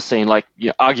started on the scene, like,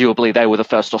 arguably they were the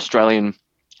first Australian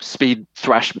speed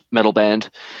thrash metal band.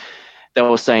 They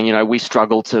were saying, we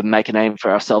struggled to make a name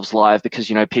for ourselves live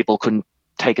because, people couldn't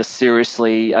take us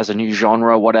seriously as a new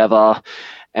genre, whatever.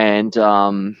 And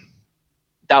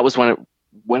that was when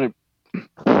it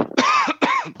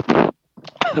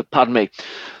pardon me.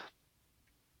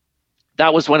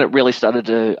 That was when it really started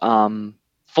to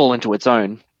fall into its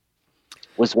own,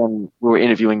 was when we were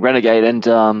interviewing Renegade. And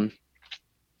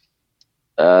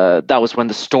that was when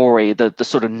the story, the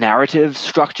sort of narrative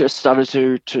structure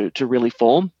started to really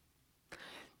form.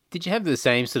 Did you have the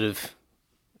same sort of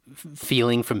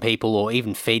feeling from people, or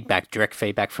even direct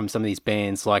feedback from some of these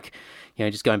bands? Like,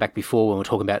 just going back before when we were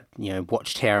talking about,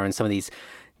 Watchtower and some of these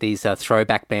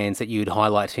throwback bands that you'd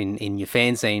highlight in your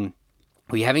fanzine,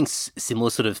 were you having similar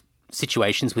sort of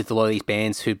situations with a lot of these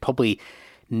bands who probably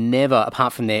never,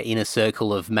 apart from their inner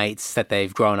circle of mates that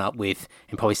they've grown up with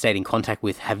and probably stayed in contact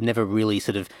with, have never really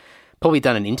sort of probably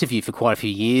done an interview for quite a few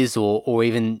years or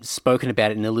even spoken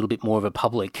about it in a little bit more of a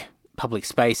public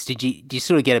space. Do you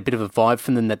sort of get a bit of a vibe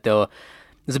from them that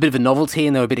there's a bit of a novelty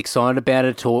and they were a bit excited about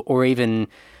it, or even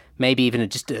maybe even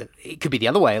it could be the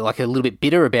other way, like a little bit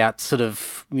bitter about sort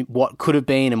of what could have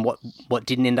been and what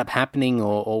didn't end up happening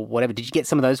or whatever? Did you get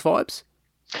some of those vibes?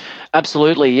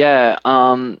 Absolutely, yeah.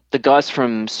 The guys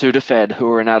from Sudafed, who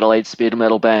were an Adelaide speed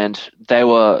metal band, they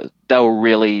were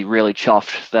really, really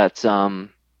chuffed that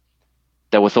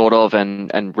they were thought of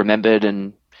and remembered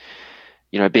and,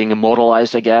 you know, being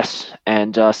immortalized, I guess.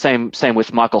 And same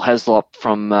with Michael Heslop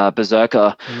from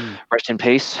Berserker, rest in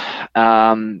peace.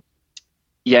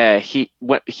 Yeah,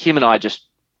 him and I just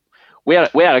we had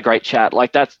a great chat.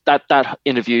 Like that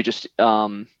interview just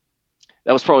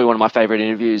that was probably one of my favorite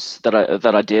interviews that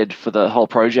I did for the whole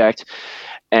project.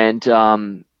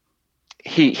 And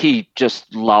he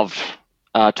just loved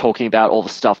talking about all the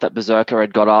stuff that Berserker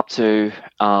had got up to,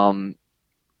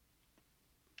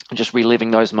 just reliving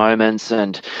those moments.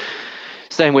 And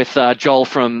same with Joel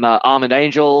from Armored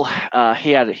Angel.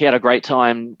 He had a great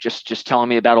time just telling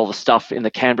me about all the stuff in the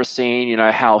Canberra scene. You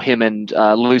know, how him and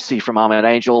Lucy from Armored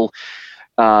Angel,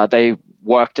 they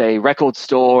worked a record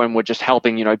store and were just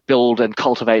helping, you know, build and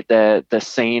cultivate their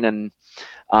scene, and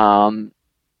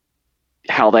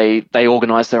how they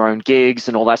organized their own gigs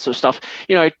and all that sort of stuff.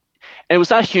 You know, and it was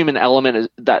that human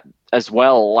element that as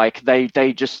well. Like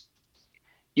they just,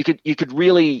 you could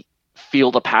really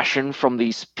feel the passion from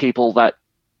these people that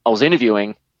I was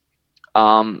interviewing.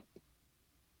 They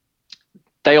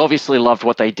obviously loved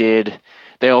what they did.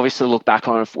 They obviously look back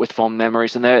on it with fond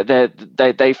memories, and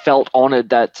they felt honored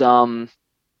that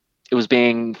it was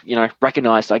being, you know,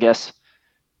 recognized, I guess.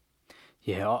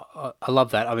 Yeah, I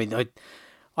love that. I mean,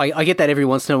 I get that every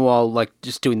once in a while, like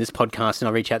just doing this podcast, and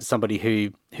I reach out to somebody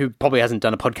who probably hasn't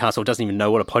done a podcast or doesn't even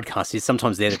know what a podcast is.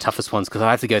 Sometimes they're the toughest ones because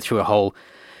I have to go through a whole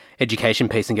education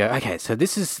piece and go, okay, so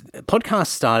this is podcast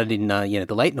started in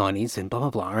the late 90s and blah blah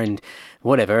blah and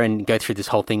whatever, and go through this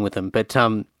whole thing with them. But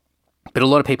a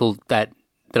lot of people that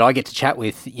I get to chat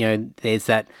with, you know, there's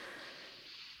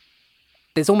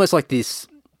almost like this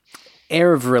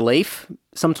air of relief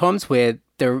sometimes where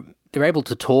they're able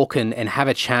to talk and have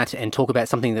a chat and talk about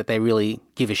something that they really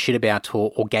give a shit about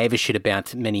or gave a shit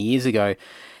about many years ago,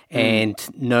 and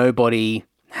nobody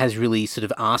has really sort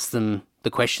of asked them the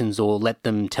questions or let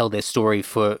them tell their story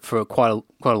for quite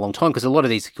a long time. Because a lot of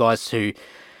these guys who, you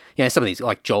know, some of these,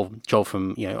 like Joel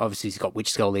from, you know, obviously he's got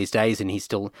Witch Skull these days and he's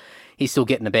still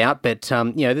getting about. But,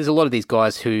 you know, there's a lot of these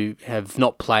guys who have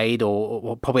not played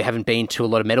or probably haven't been to a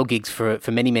lot of metal gigs for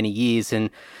many, many years,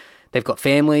 and they've got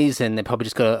families and they've probably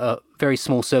just got a very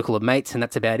small circle of mates, and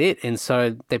that's about it. And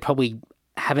so they probably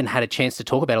haven't had a chance to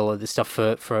talk about all of this stuff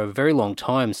for a very long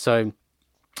time. So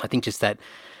I think just that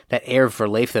air of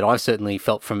relief that I've certainly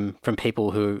felt from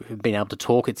people who have been able to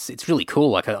talk, it's really cool.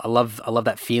 Like I love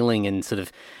that feeling, and sort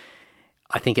of,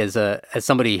 I think as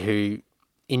somebody who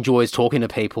enjoys talking to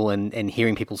people and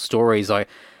hearing people's stories, I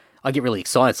get really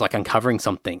excited. It's like uncovering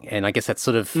something. And I guess that's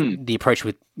sort of the approach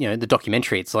with, you know, the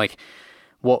documentary. It's like,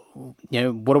 what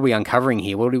are we uncovering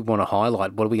here? What do we want to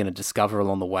highlight? What are we going to discover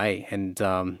along the way? And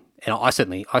I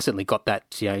certainly got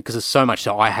that, you know, because there's so much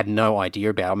that I had no idea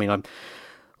about. I mean, a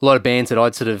lot of bands that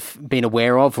I'd sort of been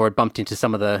aware of, or had bumped into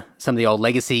some of the old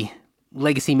legacy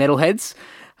metalheads,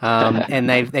 and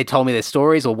they told me their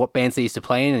stories or what bands they used to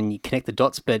play in, and you connect the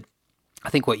dots. But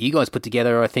I think what you guys put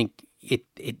together, I think it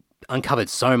uncovered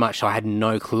so much I had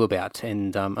no clue about,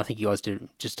 and I think you guys did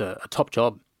just a top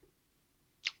job.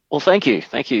 Well, thank you.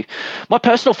 My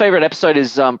personal favorite episode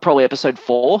is probably episode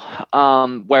 4,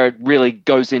 where it really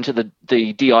goes into the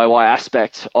DIY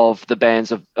aspect of the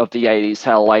bands of the 80s,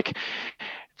 how like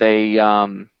they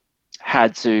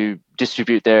had to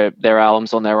distribute their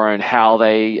albums on their own, how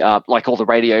they like all the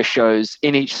radio shows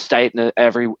in each state and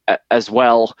every as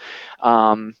well,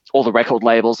 all the record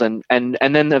labels, and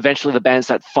then eventually the bands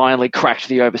that finally cracked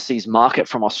the overseas market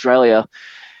from Australia,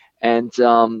 and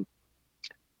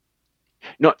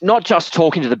not just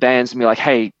talking to the bands and be like,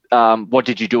 hey, what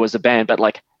did you do as a band, but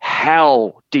like,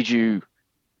 how did you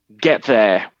get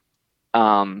there?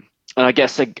 And I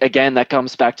guess again that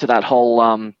comes back to that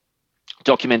whole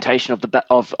documentation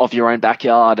of your own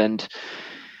backyard and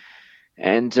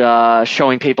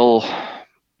showing people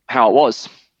how it was.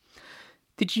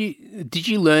 Did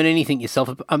you learn anything yourself?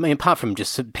 I mean, apart from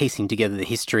just piecing together the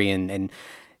history and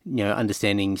you know,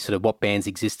 understanding sort of what bands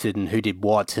existed and who did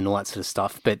what and all that sort of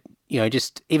stuff, but you know,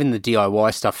 just even the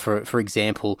DIY stuff, for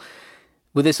example,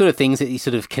 Were there sort of things that you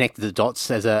sort of connected the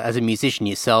dots as a musician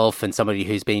yourself and somebody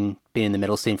who's been in the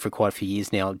metal scene for quite a few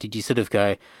years now? Did you sort of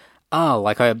go,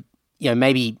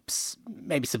 maybe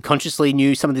subconsciously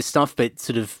knew some of this stuff, but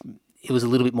sort of it was a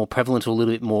little bit more prevalent or a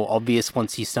little bit more obvious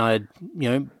once you started,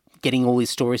 getting all these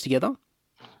stories together?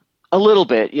 A little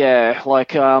bit, yeah.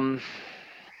 Like, I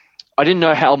didn't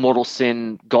know how Mortal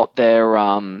Sin got their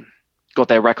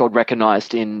record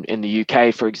recognized in the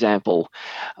UK, for example.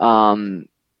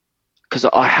 Because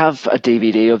I have a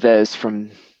DVD of theirs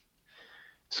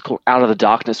it's called Out of the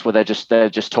Darkness, where they're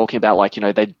just talking about, like,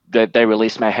 they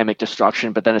released Mayhemic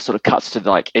Destruction, but then it sort of cuts to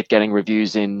like it getting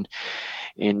reviews in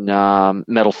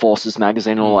Metal Forces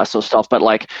magazine and all that sort of stuff. But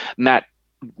like Matt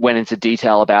went into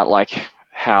detail about like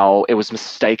how it was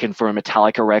mistaken for a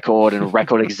Metallica record, and a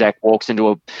record exec walks into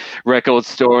a record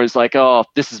store and is like, "Oh,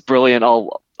 this is brilliant!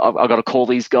 I've got to call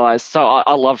these guys." So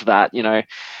I loved that,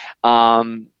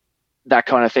 that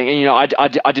kind of thing. And, I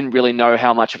didn't really know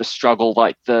how much of a struggle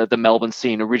like the Melbourne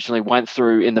scene originally went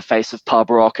through in the face of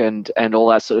pub rock and all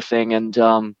that sort of thing. And,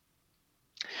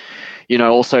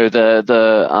 also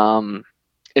the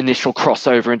initial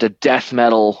crossover into death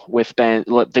metal with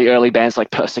the early bands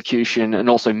like Persecution and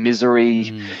also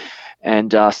Misery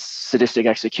and Sadistic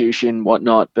Execution,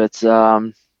 whatnot. But,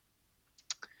 I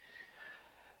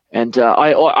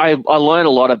learned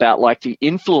a lot about like the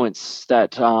influence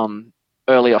that,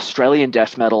 early Australian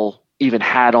death metal even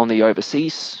had on the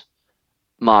overseas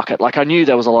market. Like, I knew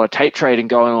there was a lot of tape trading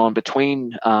going on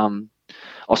between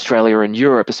Australia and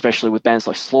Europe, especially with bands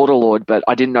like Slaughterlord, but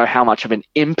I didn't know how much of an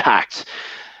impact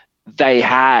they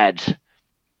had.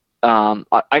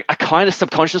 I kind of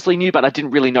subconsciously knew, but I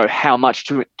didn't really know how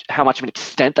much of an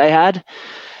extent they had.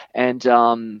 And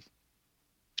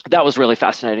that was really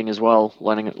fascinating as well,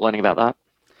 learning about that.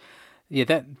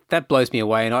 Yeah, that blows me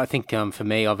away, and I think for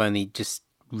me, I've only just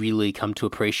really come to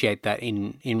appreciate that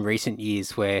in recent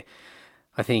years, where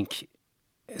I think,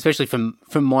 especially from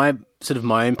my sort of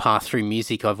my own path through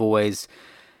music, I've always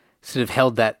sort of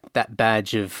held that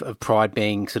badge of pride,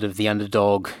 being sort of the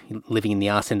underdog, living in the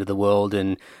arse end of the world,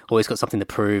 and always got something to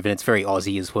prove, and it's very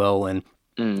Aussie as well, and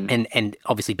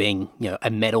obviously being a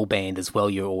metal band as well,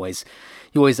 you're always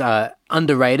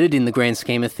underrated in the grand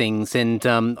scheme of things. And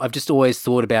I've just always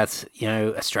thought about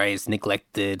Australia's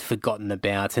neglected, forgotten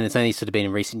about, and it's only sort of been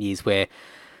in recent years where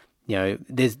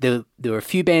there were a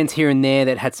few bands here and there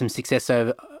that had some success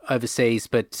overseas,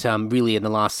 but really in the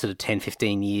last sort of 10,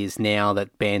 15 years now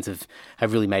that bands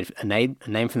have really made a name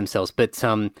for themselves. But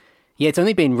it's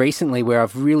only been recently where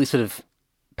I've really sort of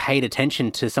paid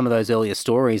attention to some of those earlier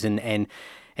stories and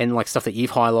like stuff that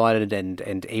you've highlighted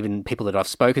and even people that I've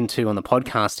spoken to on the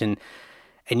podcast and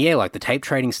like the tape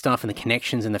trading stuff and the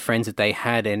connections and the friends that they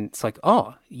had. And it's like,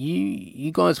 oh,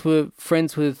 you guys were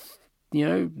friends with,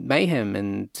 Mayhem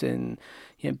and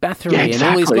Bathory and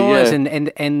all these guys,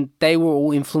 and they were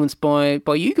all influenced by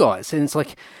you guys. And it's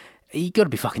like, you got to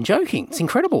be fucking joking. It's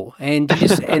incredible. And you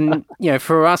just,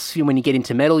 for us, when you get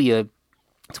into metal,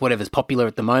 it's whatever's popular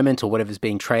at the moment or whatever's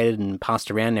being traded and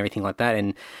passed around and everything like that.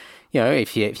 And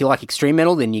if you like extreme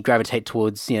metal, then you gravitate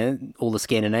towards all the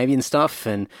Scandinavian stuff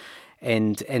and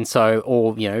so,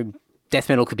 or death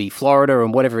metal could be Florida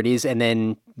and whatever it is. And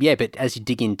then but as you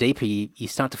dig in deeper, you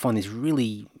start to find these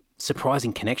really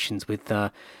surprising connections with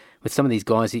some of these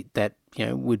guys that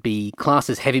would be classed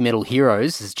as heavy metal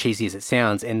heroes, as cheesy as it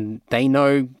sounds, and they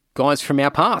know guys from our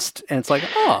past, and it's like,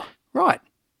 oh, right.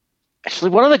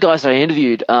 Actually, one of the guys I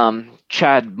interviewed,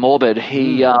 Chad Morbid,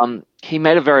 he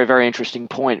made a very, very interesting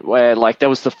point where, like, there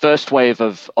was the first wave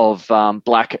of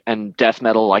black and death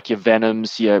metal, like your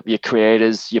Venoms, your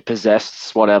Creators, your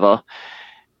Possesseds, whatever,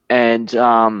 and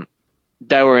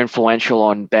they were influential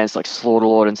on bands like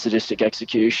Slaughterlord and Sadistic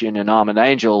Execution and Armored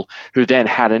Angel, who then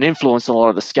had an influence on a lot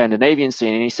of the Scandinavian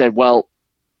scene. And he said, well,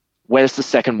 where's the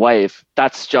second wave?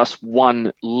 That's just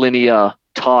one linear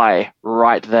tie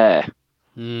right there.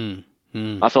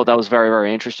 I thought that was very,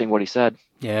 very interesting what he said.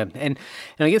 Yeah, and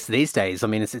I guess these days, I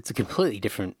mean, it's a completely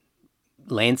different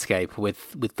landscape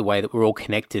with the way that we're all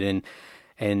connected,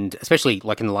 and especially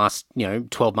like in the last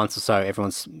 12 months or so,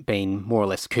 everyone's been more or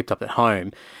less cooped up at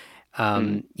home.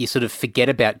 You sort of forget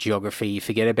about geography, you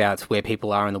forget about where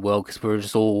people are in the world because we're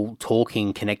just all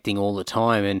talking, connecting all the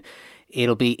time, and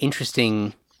it'll be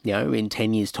interesting, in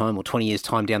 10 years' time or 20 years'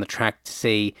 time down the track to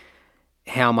see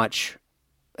how much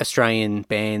Australian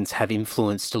bands have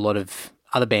influenced a lot of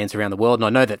other bands around the world. And I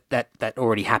know that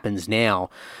already happens now,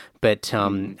 but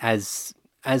as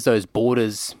those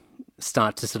borders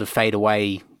start to sort of fade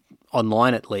away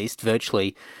online, at least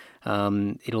virtually, I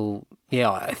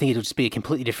think it'll just be a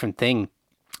completely different thing.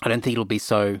 I don't think it'll be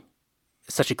so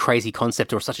such a crazy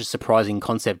concept or such a surprising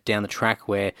concept down the track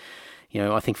where,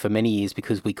 I think for many years,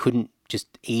 because we couldn't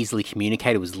just easily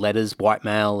communicate, it was letters, white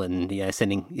mail, and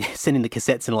sending the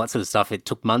cassettes and all that sort of stuff. It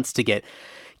took months to get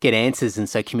answers, and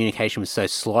so communication was so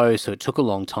slow. So it took a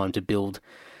long time to build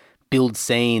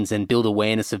scenes and build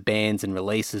awareness of bands and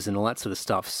releases and all that sort of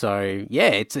stuff. So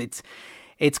yeah,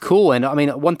 it's cool. And I mean,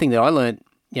 one thing that I learned,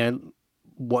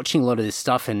 watching a lot of this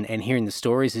stuff and hearing the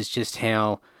stories is just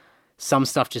how some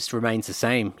stuff just remains the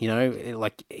same.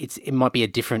 Like it might be a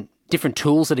different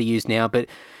tools that are used now, but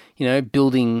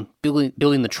building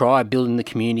the tribe, building the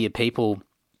community of people,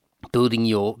 building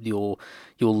your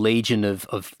legion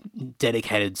of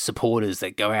dedicated supporters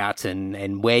that go out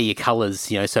and wear your colours,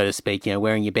 so to speak,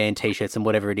 wearing your band t-shirts and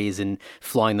whatever it is, and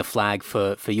flying the flag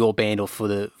for your band or for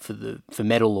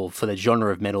metal or for the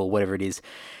genre of metal or whatever it is.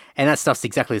 And that stuff's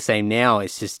exactly the same now.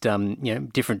 It's just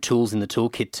different tools in the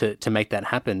toolkit to make that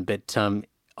happen. But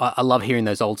I love hearing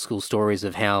those old school stories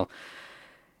of how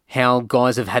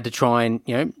guys have had to try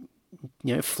and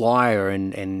flyer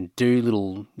and do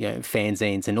little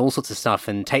fanzines and all sorts of stuff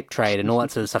and tape trade and all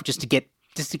that sort of stuff just to get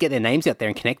their names out there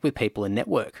and connect with people and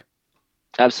network.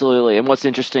 Absolutely. And what's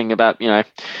interesting about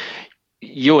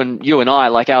you and I,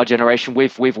 like our generation,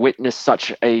 we've witnessed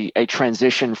such a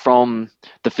transition from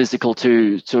the physical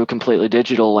to a completely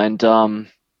digital, and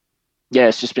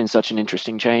it's just been such an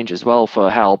interesting change as well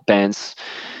for how bands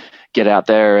get out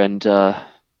there. And I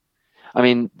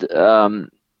mean, the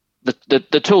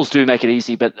tools do make it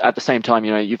easy, but at the same time,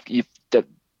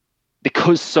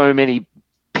 because so many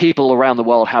people around the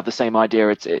world have the same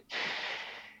idea,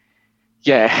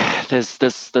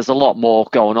 there's a lot more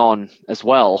going on as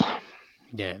well.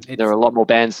 Yeah, there are a lot more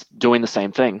bands doing the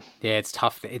same thing. Yeah, it's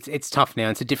tough. It's tough now.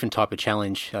 It's a different type of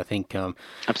challenge, I think.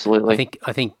 Absolutely.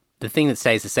 I think the thing that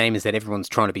stays the same is that everyone's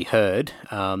trying to be heard,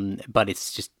 but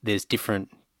it's just there's different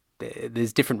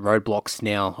roadblocks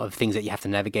now of things that you have to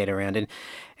navigate around,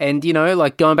 and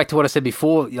like going back to what I said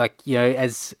before, like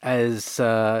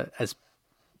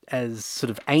as sort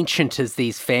of ancient as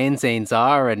these fanzines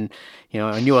are, and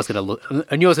I knew I was going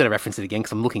to reference it again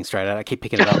because I'm looking straight at it. I keep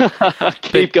picking it up.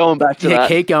 Keep going back to that.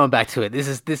 Keep going back to it.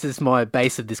 This is my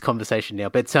base of this conversation now.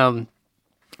 But as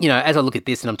I look at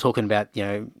this and I'm talking about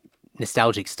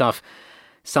nostalgic stuff,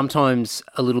 sometimes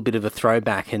a little bit of a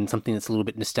throwback and something that's a little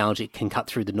bit nostalgic can cut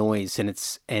through the noise,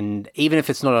 and even if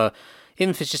it's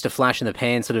just a flash in the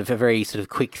pan, sort of a very sort of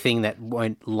quick thing that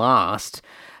won't last,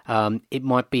 it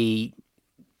might be.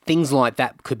 Things like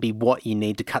that could be what you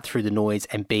need to cut through the noise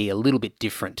and be a little bit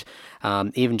different,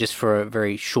 even just for a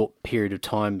very short period of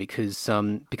time. Because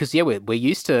we're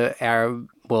used to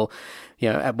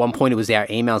at one point it was our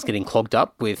emails getting clogged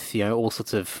up with all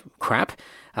sorts of crap.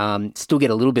 Still get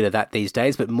a little bit of that these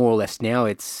days, but more or less now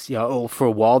it's for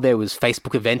a while there was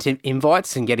Facebook event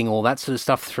invites and getting all that sort of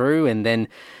stuff through, and then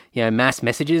mass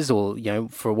messages, or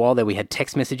for a while there we had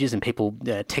text messages and people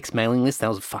text mailing lists. That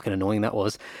was fucking annoying. That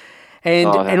was.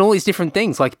 And all these different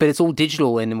things, but it's all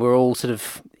digital, and we're all sort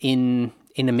of in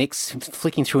a mix,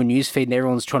 flicking through a news feed, and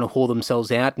everyone's trying to haul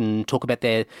themselves out and talk about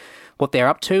what they're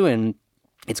up to, and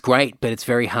it's great, but it's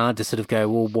very hard to sort of go,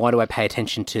 well, why do I pay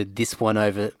attention to this one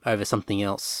over something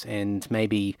else? And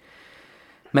maybe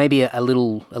a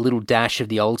little dash of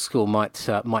the old school might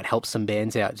help some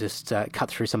bands out, just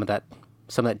cut through some of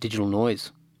that digital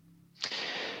noise.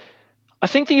 I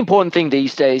think the important thing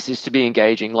these days is to be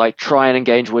engaging. Like, try and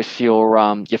engage with your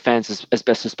fans as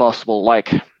best as possible.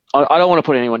 Like, I don't want to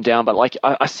put anyone down, but like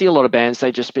I see a lot of bands,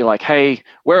 they just be like, "Hey,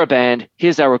 we're a band.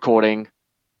 Here's our recording.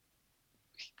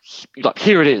 Like,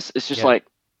 here it is." It's just like,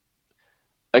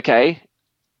 okay,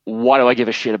 why do I give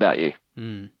a shit about you?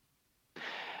 Mm.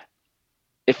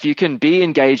 If you can be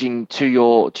engaging to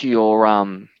your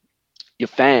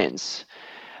fans,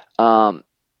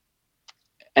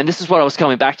 and this is what I was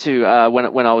coming back to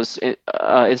when I was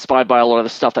inspired by a lot of the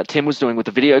stuff that Tim was doing with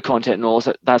the video content and all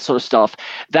that sort of stuff.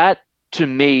 That, to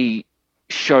me,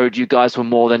 showed you guys were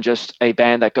more than just a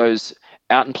band that goes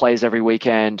out and plays every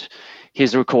weekend.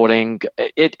 Here's a recording.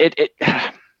 It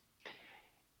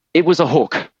was a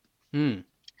hook. Mm.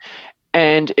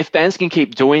 And if bands can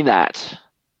keep doing that,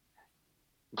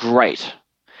 great.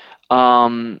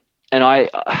 And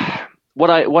what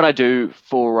I do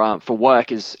for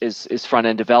work is front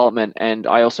end development, and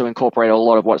I also incorporate a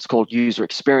lot of what's called user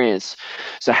experience.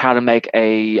 So how to make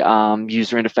a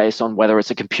user interface on whether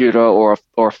it's a computer or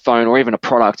a phone or even a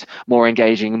product more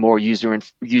engaging, more user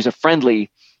friendly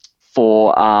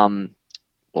for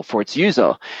its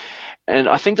user. And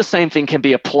I think the same thing can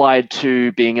be applied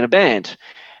to being in a band.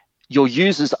 Your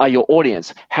users are your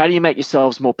audience. How do you make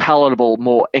yourselves more palatable,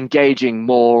 more engaging,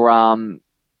 more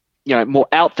more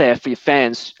out there for your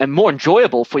fans and more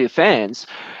enjoyable for your fans.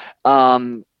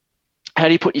 How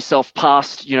do you put yourself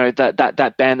past,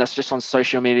 that band that's just on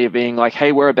social media being like,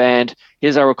 hey, we're a band,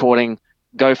 here's our recording,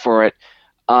 go for it.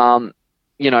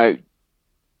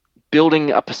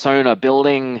 Building a persona,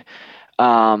 building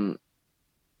better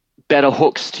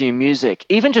hooks to your music,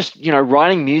 even just,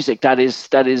 writing music that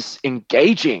is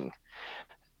engaging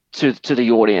to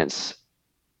the audience.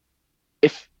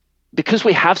 Because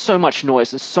we have so much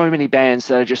noise, there's so many bands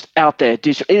that are just out there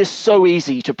digital. It is so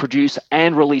easy to produce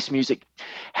and release music.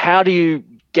 How do you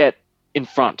get in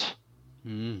front?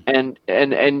 And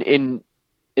in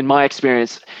my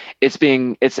experience, it's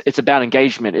about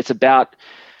engagement. It's about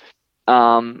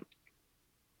how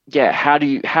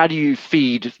do you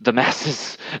feed the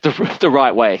masses the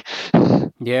right way?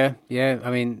 Yeah. I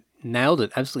mean, nailed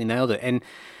it. Absolutely nailed it. And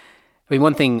I mean,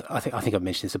 one thing, I think I've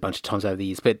mentioned this a bunch of times over the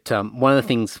years, but one of the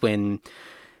things when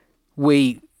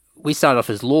we started off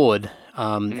as Lord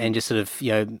and just sort of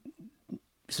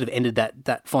ended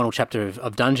that final chapter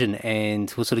of Dungeon,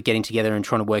 and we're sort of getting together and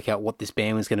trying to work out what this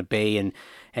band was going to be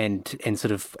and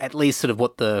sort of at least sort of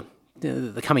what the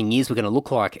coming years were going to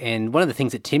look like. And one of the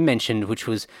things that Tim mentioned, which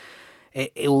was,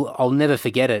 I'll never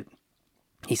forget it,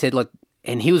 he said,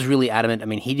 and he was really adamant. I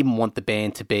mean, he didn't want the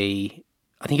band to be,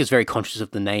 I think he was very conscious of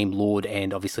the name Lord,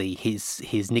 and obviously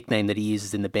his nickname that he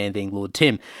uses in the band being Lord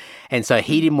Tim. And so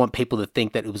he didn't want people to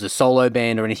think that it was a solo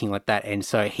band or anything like that. And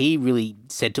so he really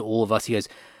said to all of us, he goes,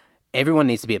 everyone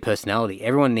needs to be a personality.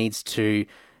 Everyone needs to,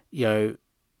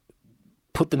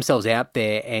 put themselves out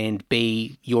there and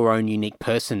be your own unique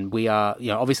person. We are,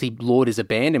 obviously Lord is a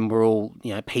band and we're all,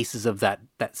 pieces of that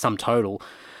sum total.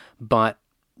 But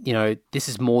this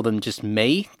is more than just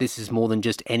me. This is more than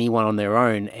just anyone on their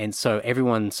own. And so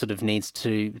everyone sort of needs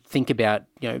to think about,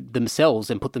 themselves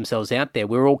and put themselves out there.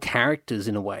 We're all characters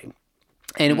in a way.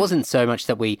 And it wasn't so much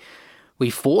that we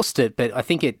forced it, but I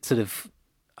think it sort of,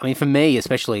 I mean, for me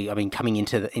especially, I mean, coming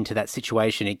into that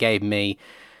situation, it gave me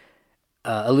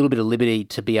a little bit of liberty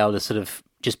to be able to sort of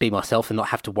just be myself and not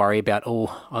have to worry about,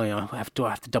 I have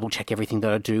to double check everything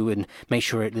that I do and make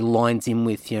sure it lines in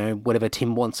with, whatever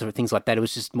Tim wants or things like that. It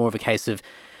was just more of a case of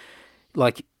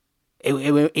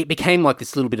it became like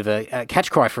this little bit of a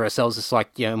catch cry for ourselves. It's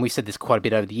like, and we've said this quite a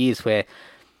bit over the years, where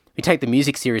we take the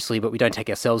music seriously, but we don't take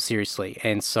ourselves seriously.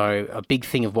 And so a big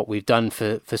thing of what we've done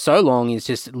for so long is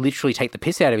just literally take the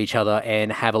piss out of each other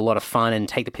and have a lot of fun and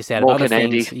take the piss out of other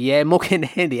things. Andy. Yeah, Mork and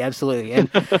Andy, absolutely.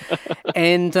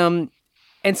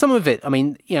 And some of it, I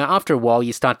mean, after a while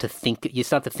you start to think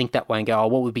that way and go,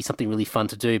 what would be something really fun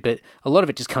to do? But a lot of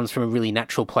it just comes from a really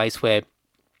natural place where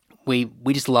we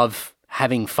just love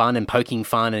having fun and poking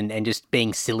fun and just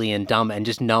being silly and dumb and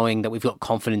just knowing that we've got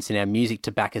confidence in our music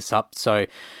to back us up so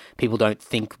people don't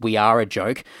think we are a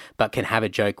joke but can have a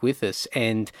joke with us.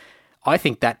 And I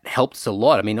think that helps a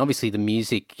lot. I mean, obviously the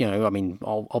music,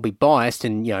 I'll be biased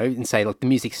and, and say, look, the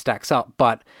music stacks up,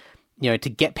 but, to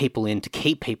get people in, to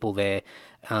keep people there,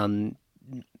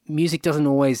 music doesn't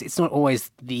always, it's not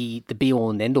always the be all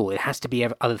and end all. It has to be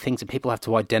other things that people have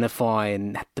to identify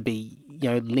and have to be,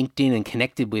 linked in and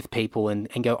connected with people and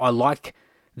go, I like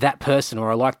that person, or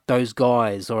I like those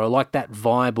guys, or I like that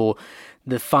vibe, or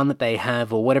the fun that they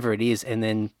have, or whatever it is. And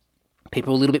then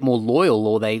people are a little bit more loyal,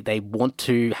 or they want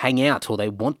to hang out, or they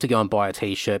want to go and buy a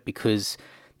t-shirt because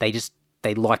they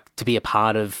like to be a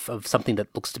part of something that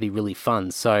looks to be really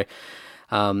fun. So,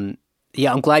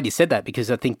 yeah, I'm glad you said that, because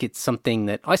I think it's something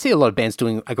that I see a lot of bands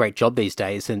doing a great job these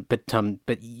days.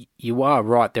 But you are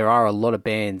right. There are a lot of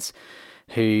bands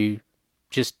who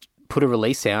just put a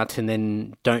release out and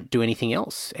then don't do anything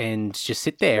else and just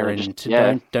sit there and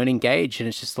don't engage. And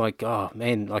it's just like, oh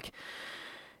man, like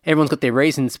everyone's got their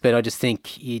reasons, but I just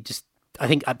think I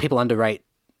think people underrate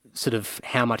sort of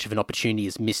how much of an opportunity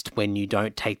is missed when you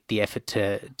don't take the effort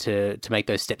to make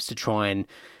those steps to try and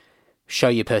show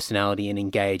your personality and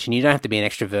engage. And you don't have to be an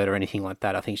extrovert or anything like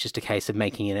that. I think it's just a case of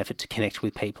making an effort to connect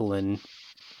with people and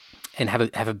have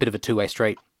a bit of a two-way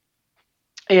street.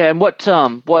 Yeah, and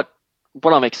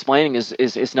what I'm explaining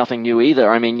is nothing new either.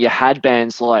 I mean, you had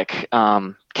bands like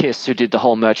Kiss who did the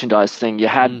whole merchandise thing. You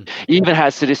even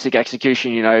had Sadistic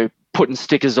Execution, putting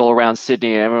stickers all around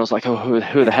Sydney, and everyone was like, "Oh,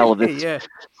 who the hell are this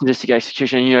Sadistic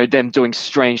Execution?" Them doing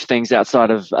strange things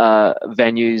outside of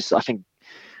venues. I think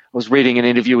I was reading an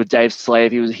interview with Dave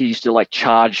Slave. He used to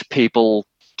charge people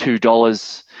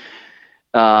 $2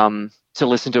 to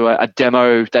listen to a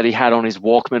demo that he had on his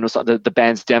Walkman or something, the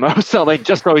band's demo or something,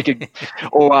 just so he could,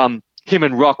 or him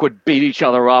and Rock would beat each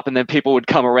other up, and then people would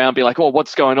come around and be like, "Oh,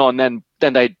 what's going on?" Then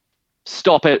they'd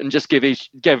stop it and just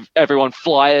give everyone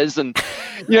flyers. And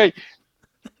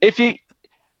if you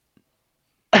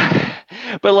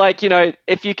But like,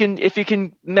 if you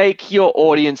can make your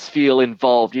audience feel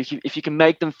involved, if you can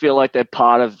make them feel like they're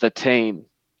part of the team,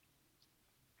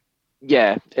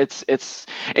 yeah, it's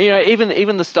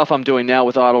even the stuff I'm doing now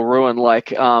with Idle Ruin,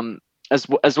 like as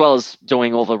well as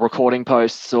doing all the recording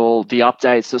posts or the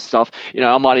updates or stuff,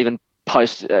 I might even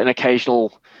post an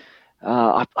occasional.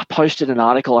 I posted an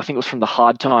article, I think it was from the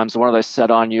Hard Times, or one of those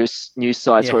satire news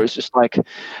sites, where it was just like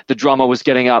the drummer was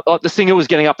getting up, the singer was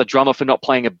getting up the drummer for not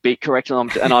playing a beat correctly,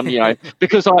 and I'm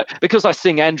because I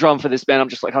sing and drum for this band, I'm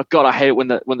just like, oh god, I hate it when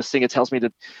the singer tells me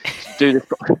to do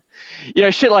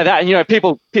this, shit like that, and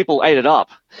people ate it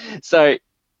up. So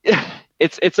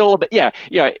it's all about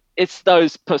it's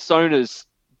those personas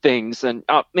things, and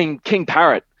I mean King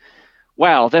Parrot.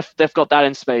 Wow, they've got that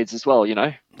in spades as well,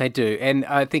 They do, and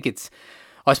I think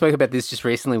I spoke about this just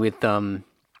recently with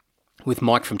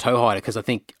Mike from Toehider, because I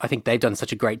think they've done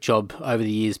such a great job over the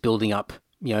years building up,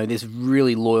 this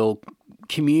really loyal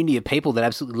community of people that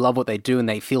absolutely love what they do and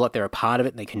they feel like they're a part of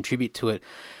it and they contribute to it.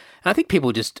 And I think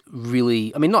people just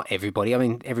really, I mean, not everybody,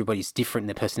 everybody's different in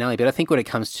their personality, but I think when it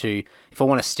comes to, if I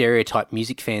want to stereotype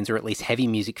music fans, or at least heavy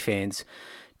music fans,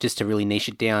 just to really niche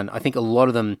it down, I think a lot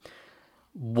of them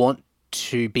want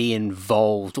to be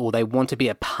involved, or they want to be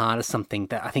a part of something.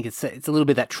 That I think it's a little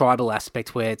bit that tribal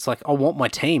aspect where it's like, I want my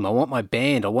team, I want my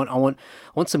band, I want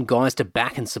some guys to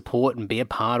back and support and be a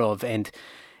part of, and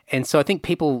so I think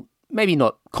people, maybe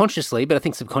not consciously, but I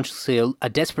think subconsciously, are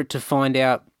desperate to find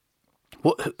out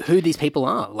who these people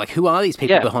are. Like, who are these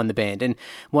people behind the band, and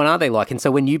what are they like? And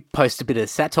so when you post a bit of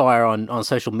satire on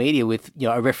social media with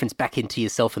a reference back into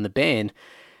yourself and the band,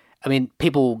 I mean,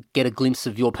 people get a glimpse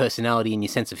of your personality and your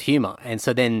sense of humor. And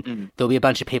so then there'll be a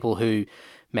bunch of people who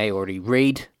may already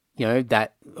read,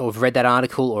 that, or have read that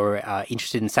article, or are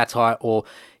interested in satire, or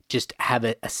just have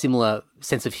a similar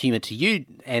sense of humor to you.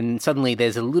 And suddenly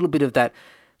there's a little bit of that.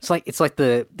 It's like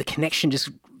the connection just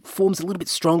forms a little bit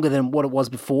stronger than what it was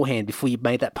beforehand, before you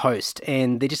made that post.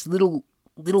 And they're just little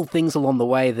things along the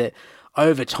way that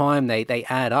over time they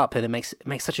add up, and it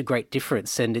makes such a great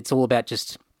difference. And it's all about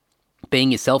just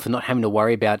being yourself and not having to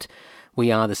worry about,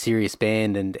 we are the serious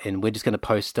band and we're just going to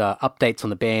post updates on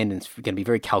the band, and it's going to be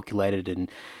very calculated and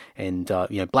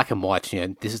black and white.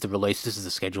 This is the release, this is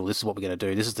the schedule, this is what we're going to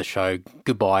do, this is the show,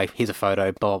 goodbye, here's a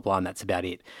photo, blah blah blah, and that's about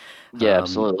it. Yeah,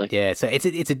 absolutely. Yeah, so it's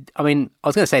a. I mean, I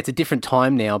was going to say it's a different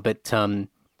time now, but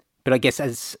I guess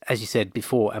as you said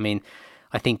before, I mean,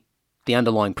 I think the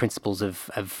underlying principles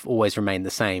have always remained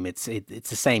the same. It's the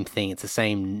same thing. It's the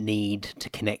same need to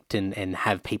connect and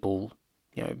have people,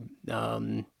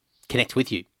 connect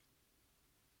with you.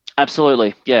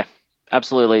 Absolutely, yeah,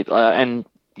 absolutely, and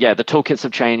yeah, the toolkits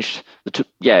have changed.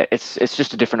 It's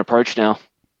just a different approach now.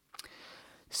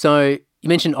 So you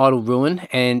mentioned Idle Ruin,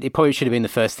 and it probably should have been the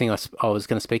first thing I was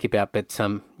going to speak about, but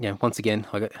once again,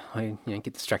 I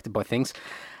get distracted by things.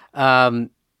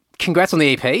 Congrats on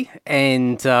the EP,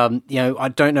 and I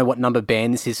don't know what number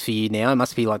band this is for you now. It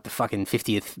must be like the fucking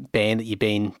 50th band that you've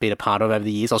been a part of over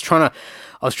the years. I was trying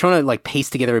to like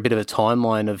piece together a bit of a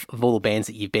timeline of all the bands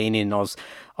that you've been in. I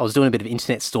was doing a bit of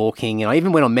internet stalking, and I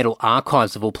even went on Metal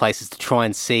Archives of all places to try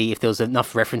and see if there was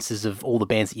enough references of all the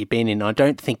bands that you've been in. I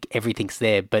don't think everything's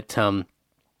there, but this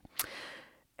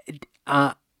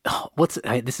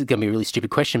is going to be a really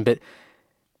stupid question, but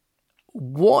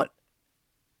what?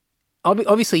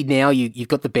 Obviously now you've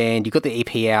got the band, you've got the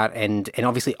EP out, and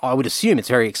obviously I would assume it's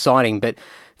very exciting, but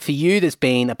for you that's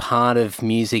been a part of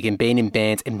music and been in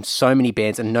bands, and so many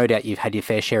bands, and no doubt you've had your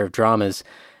fair share of dramas,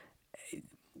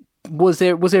 was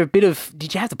there a bit of,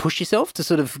 did you have to push yourself to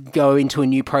sort of go into a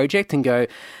new project and go,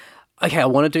 okay, I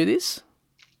want to do this?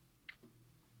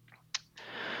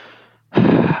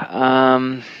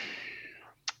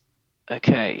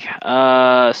 Okay.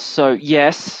 So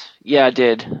yes. Yeah, I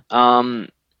did.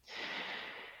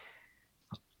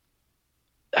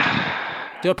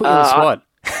 Do I put you on the spot?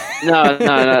 No.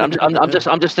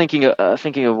 I'm just thinking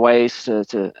of ways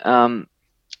to.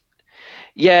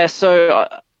 Yeah. So,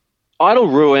 Idle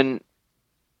Ruin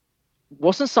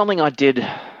wasn't something I did.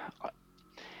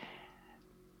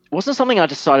 Wasn't something I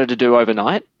decided to do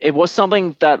overnight. It was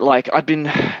something that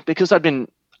because I'd been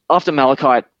after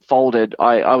Malakyte folded.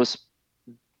 I was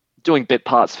doing bit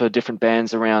parts for different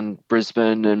bands around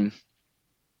Brisbane, and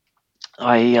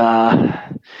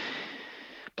I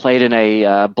played in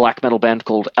a black metal band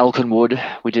called Elkinwood.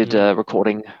 We did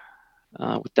recording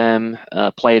with them.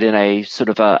 Played in a sort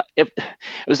of it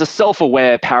was a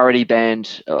self-aware parody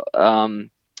band,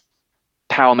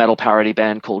 power metal parody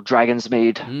band called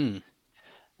Dragonsmead.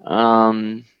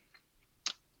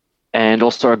 And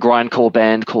also a grindcore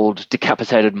band called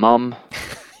Decapitated Mum.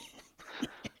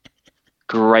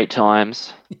 Great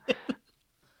times.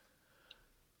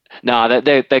 No,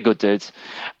 they're good dudes.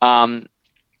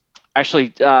 Actually,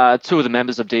 two of the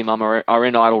members of D-Mum are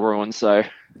in Idle Ruin, so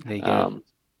There you go.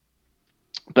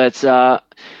 But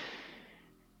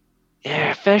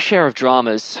yeah, fair share of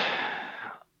dramas.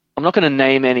 I'm not going to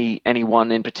name any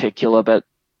one in particular, but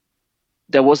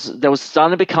there was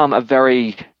starting to become a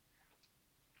very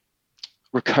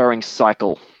recurring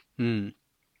cycle.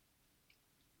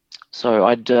 So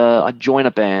I'd join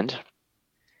a band,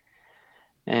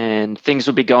 and things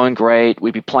would be going great.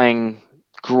 We'd be playing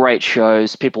great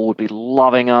shows. People would be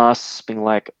loving us, being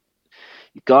like,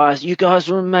 you guys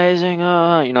are amazing,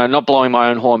 not blowing my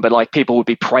own horn, but like people would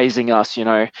be praising us,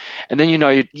 and then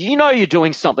you're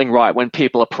doing something right when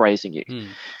people are praising you.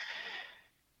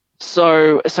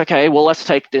 So it's okay, well, let's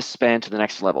take this band to the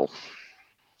next level.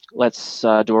 Let's do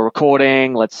a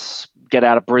recording, let's get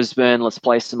out of Brisbane, let's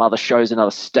play some other shows in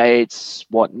other states,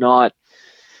 whatnot.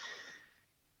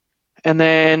 And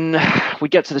then we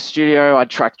get to the studio, I'd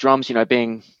track drums,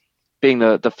 being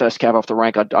the first cab off the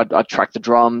rank, I'd track the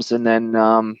drums, and then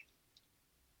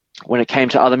when it came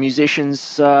to other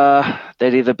musicians,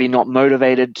 they'd either be not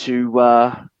motivated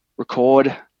to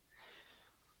record,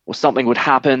 or something would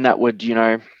happen that would,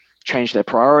 change their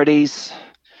priorities,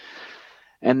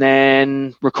 and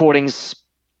then recordings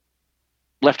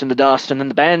left in the dust, and then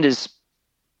the band is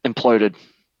imploded.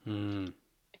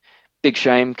 Big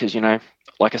shame, because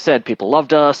like I said, people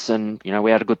loved us, and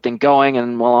we had a good thing going.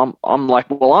 And I'm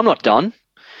like, well, I'm not done.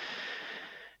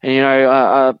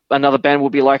 And another band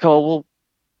will be like, oh, well,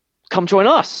 come join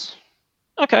us.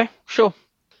 Okay, sure.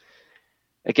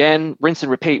 Again, rinse and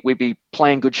repeat. We'd be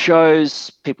playing good shows.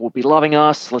 People would be loving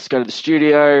us. Let's go to the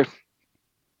studio.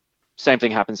 Same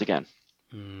thing happens again.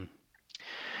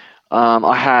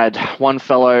 I had one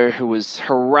fellow who was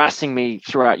harassing me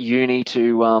throughout uni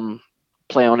to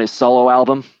play on his solo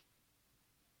album.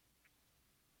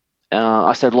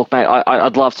 I said, look, mate,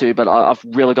 I'd love to, but I've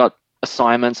really got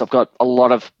assignments. I've got a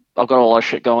lot of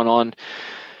shit going on.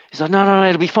 He's like, no,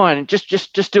 it'll be fine.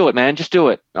 Just do it, man. Just do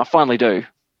it. I finally do.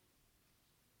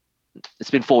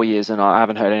 It's been 4 years and I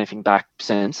haven't heard anything back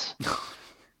since.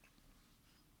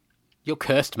 You're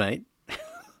cursed, mate.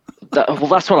 Well,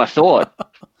 that's what I thought.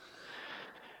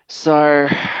 So,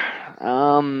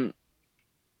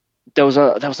 there was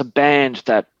a band,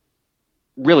 that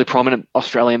really prominent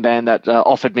Australian band, that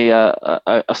offered me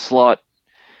a slot.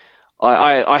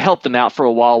 I helped them out for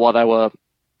a while they were,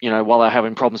 while they're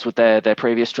having problems with their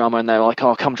previous drummer, and they were like,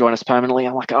 oh, come join us permanently.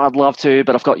 I'm like, oh, I'd love to,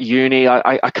 but I've got uni.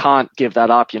 I can't give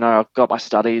that up. I've got my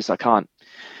studies. I can't.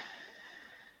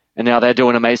 And now they're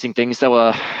doing amazing things. They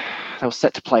were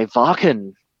set to play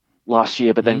Varken last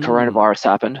year, but then coronavirus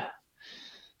happened.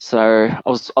 So I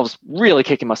was really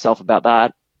kicking myself about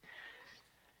that.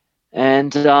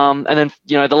 And then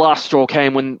the last straw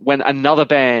came when another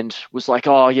band was like,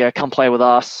 oh yeah, come play with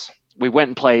us. We went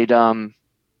and played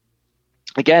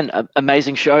again,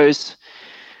 amazing shows.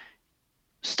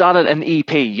 Started an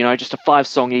EP, just a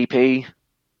 5-song EP,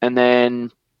 and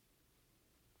then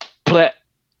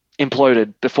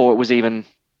imploded before it was even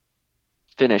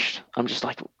finished. I'm just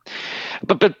like,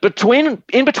 but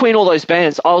in between all those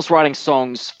bands, I was writing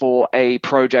songs for a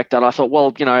project that I thought, well,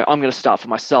 I'm going to start for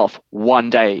myself one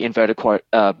day, inverted quotes.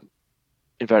 I'm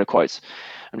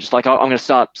just like, I'm going to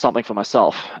start something for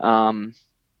myself.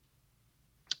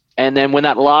 And then when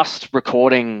that last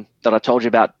recording that I told you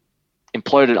about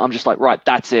imploded, I'm just like, right,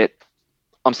 that's it.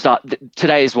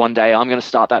 Today is one day. I'm going to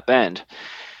start that band.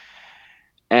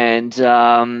 And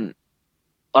I'd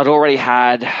already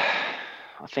had,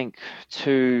 I think,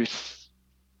 two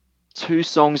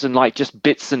songs and like just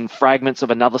bits and fragments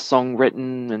of another song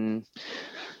written, and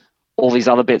all these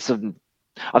other bits of,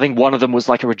 I think one of them was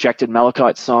like a rejected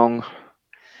Malakyte song,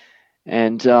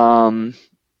 and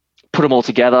put them all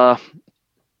together.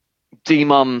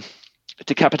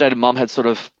 Decapitated Mum had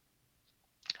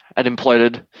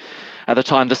imploded at the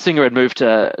time. The singer had moved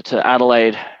to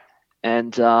Adelaide,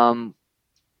 and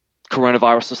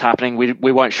coronavirus was happening.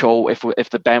 We weren't sure if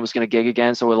the band was going to gig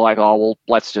again, so we're like, oh well,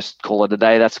 let's just call it a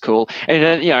day. That's cool. And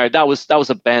then, that was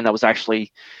a band that was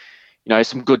actually,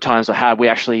 some good times I had. We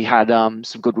actually had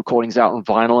some good recordings out on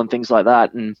vinyl and things like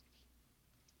that, and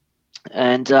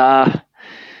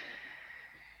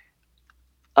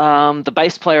the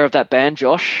bass player of that band,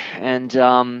 Josh, and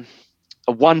a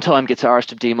one-time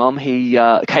guitarist of D-Mum,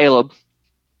 Caleb.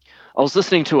 I was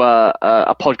listening to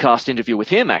a podcast interview with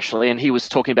him, actually, and he was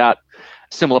talking about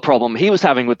a similar problem he was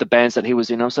having with the bands that he was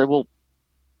in. I said, well,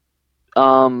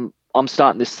 I'm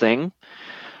starting this thing.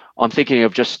 I'm thinking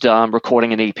of just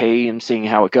recording an EP and seeing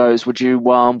how it goes. Would you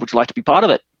like to be part of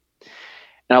it?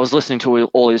 And I was listening to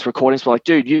all his recordings. We're like,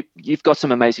 dude, you've got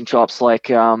some amazing chops. Like,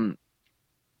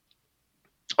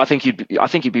 I think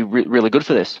you'd be really good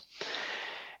for this.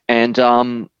 And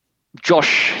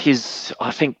Josh,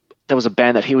 I think there was a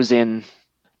band that he was in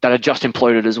that had just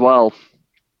imploded as well.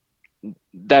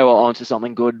 They were onto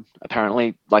something good,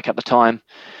 apparently, like at the time.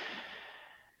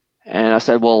 And I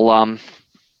said, well,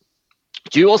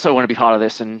 do you also want to be part of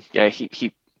this? And yeah,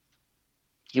 he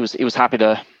was happy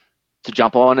to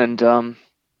jump on, and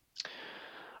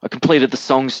I completed the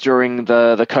songs during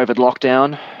the COVID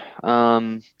lockdown.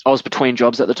 I was between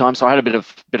jobs at the time, so I had a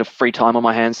bit of free time on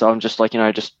my hands. So I'm just like,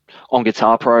 just on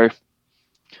Guitar Pro,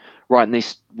 writing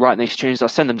these tunes. I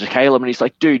send them to Caleb, and he's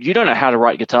like, "Dude, you don't know how to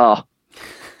write guitar."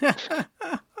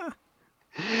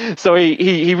 So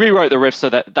he rewrote the riffs so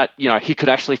that he could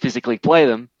actually physically play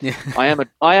them. Yeah.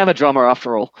 I am a drummer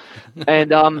after all,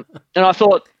 and I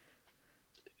thought,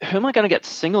 who am I going to get to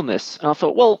sing on this? And I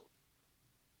thought, well,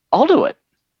 I'll do it.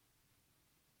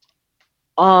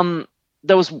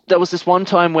 There was this one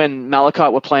time when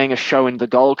Malakyte were playing a show in the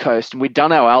Gold Coast, and we'd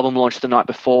done our album launch the night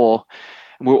before,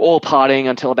 and we were all partying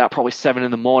until about probably 7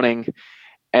 a.m.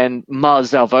 And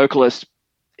Muzz, our vocalist,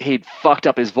 he'd fucked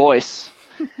up his voice.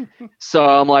 So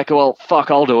I'm like, well,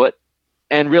 fuck, I'll do it.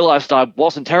 And realized I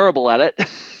wasn't terrible at it.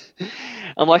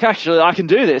 I'm like, actually, I can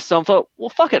do this. So I thought, well,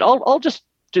 fuck it, I'll just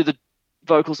do the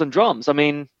vocals and drums. I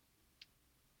mean,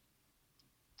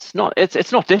 it's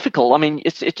not difficult. I mean,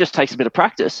 it just takes a bit of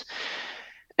practice.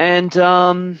 And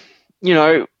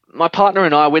my partner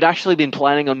and I, we'd actually been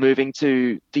planning on moving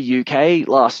to the UK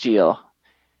last year.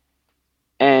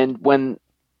 And when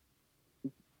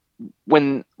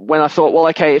I thought, well,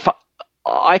 okay, if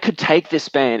I could take this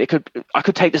band, I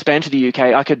could take this band to the UK.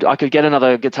 I could get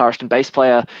another guitarist and bass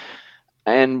player,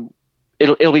 and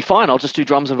it'll be fine. I'll just do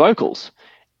drums and vocals.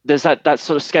 There's that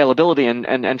sort of scalability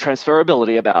and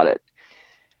transferability about it.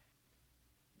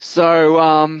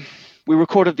 So we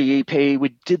recorded the EP. We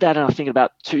did that in, I think,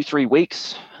 about 2-3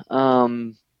 weeks.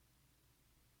 And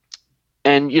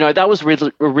that was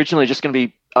originally just going to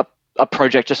be a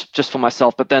project just for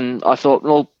myself. But then I thought,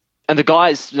 well, and the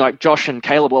guys like Josh and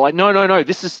Caleb were like, no,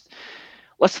 this is,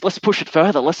 let's push it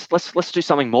further. Let's do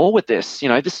something more with this.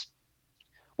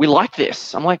 We like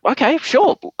this. I'm like, okay,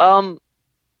 sure.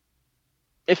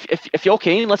 If you're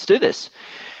keen, let's do this.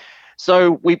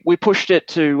 So we pushed it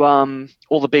to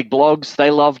all the big blogs. They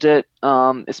loved it.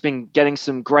 It's been getting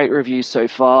some great reviews so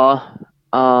far.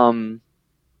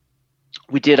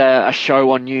 We did a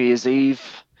show on New Year's Eve,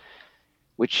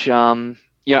 which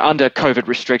under COVID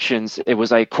restrictions, it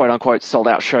was a quote unquote sold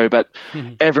out show, but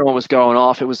everyone was going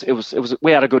off. It was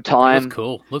we had a good time. Looked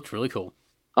cool. Looked really cool.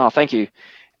 Oh, thank you.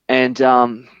 And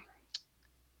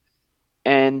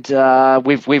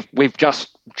we've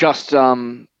just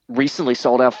recently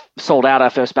sold out our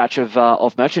first batch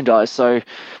of merchandise. So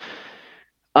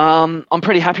I'm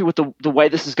pretty happy with the way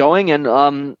this is going.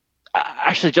 And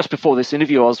actually, just before this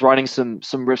interview, I was writing some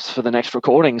riffs for the next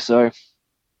recording. So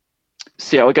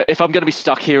see how we go. If I'm going to be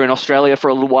stuck here in Australia for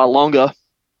a little while longer,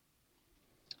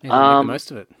 make the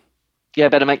most of it. Yeah,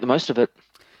 better make the most of it.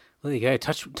 Well, there you go.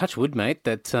 Touch wood, mate.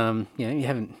 That you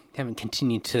haven't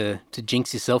continued to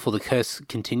jinx yourself, or the curse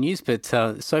continues. But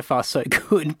so far, so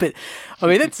good. But I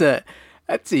mean, that's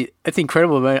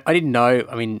incredible, man. I didn't know.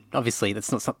 I mean, obviously,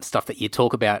 that's not some stuff that you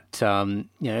talk about,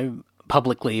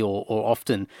 publicly or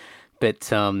often.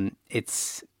 But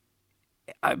it's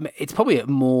probably a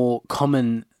more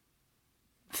common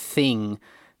thing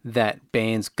that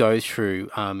bands go through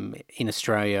in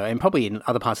Australia, and probably in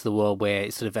other parts of the world, where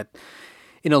it's sort of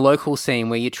in a local scene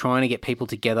where you're trying to get people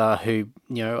together who,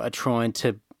 are trying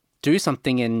to do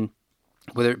something, and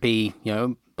whether it be,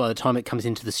 by the time it comes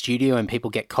into the studio and people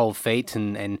get cold feet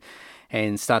and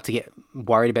start to get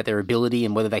worried about their ability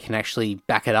and whether they can actually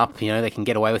back it up, they can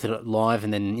get away with it live,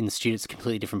 and then in the studio it's a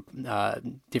completely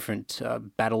different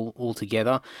battle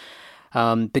altogether.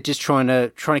 But just trying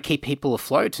to keep people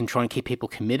afloat and trying to keep people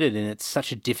committed, and it's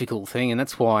such a difficult thing, and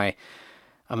that's why,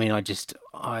 I mean,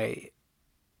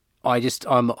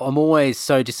 I'm always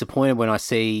so disappointed when I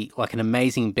see like an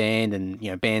amazing band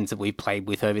and bands that we've played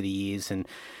with over the years and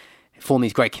form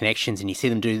these great connections, and you see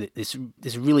them do this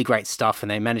really great stuff,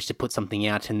 and they manage to put something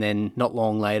out, and then not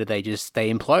long later they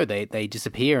implode, they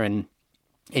disappear, and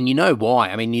you know why.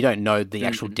 I mean, you don't know the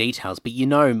actual details, but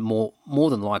more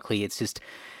than likely it's just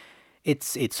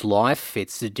it's life,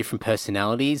 it's the different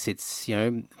personalities, it's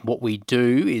what we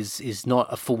do is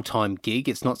not a full-time gig,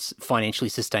 it's not financially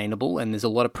sustainable, and there's a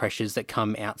lot of pressures that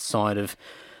come out of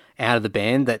the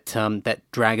band that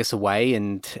drag us away,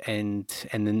 and then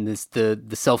there's the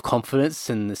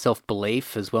self-confidence and the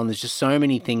self-belief as well, and there's just so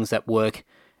many things that work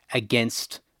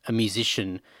against a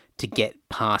musician to get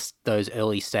past those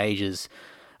early stages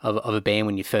of a band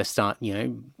when you first start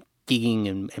gigging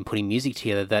and putting music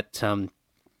together, that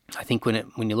I think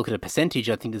when you look at a percentage,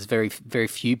 I think there's very, very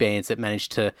few bands that manage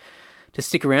to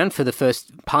stick around for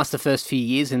past the first few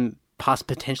years and past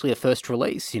potentially a first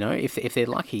release, if they're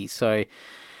lucky. So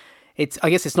I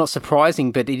guess it's not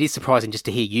surprising, but it is surprising just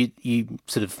to hear you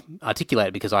sort of articulate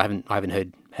it, because I haven't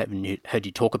heard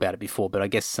you talk about it before. But I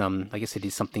guess it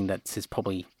is something that is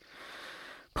probably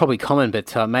common.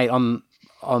 But mate, I'm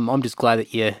just glad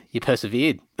that you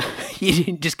persevered. You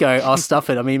didn't just go, "I'll stuff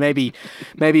it." I mean,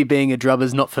 maybe being a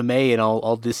drummer's not for me, and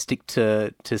I'll just stick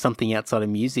to something outside of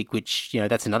music. Which,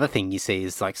 that's another thing you see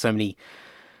is like so many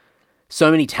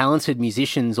talented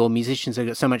musicians, or musicians that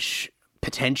got so much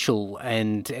potential,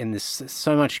 and there's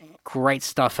so much great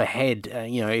stuff ahead.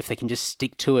 If they can just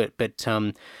stick to it, but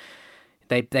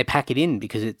they pack it in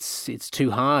because it's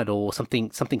too hard, or something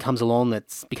comes along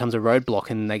that becomes a roadblock,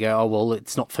 and they go, "Oh well,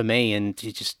 it's not for me," and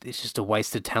it's just a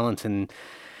wasted talent, and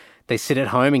they sit at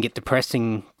home and get depressed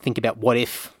and think about what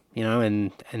if,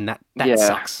 and that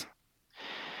sucks.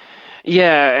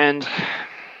 Yeah, and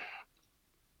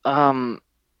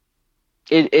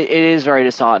it is very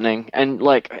disheartening, and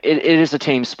like it is a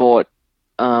team sport,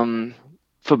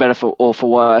 for better or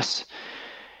for worse.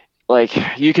 Like,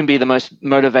 you can be the most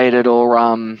motivated or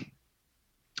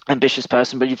ambitious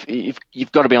person, but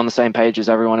you've got to be on the same page as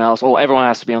everyone else, or everyone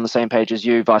has to be on the same page as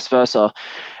you, vice versa.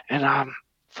 And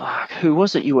who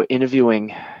was it you were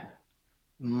interviewing?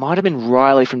 Might have been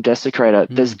Riley from Desecrator.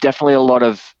 There's definitely a lot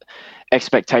of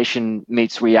expectation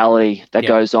meets reality that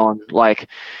goes on. Like,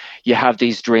 you have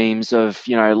these dreams of,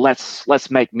 let's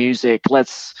make music,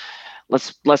 let's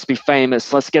be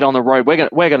famous, let's get on the road,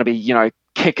 we're gonna be,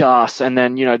 kick ass, and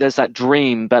then there's that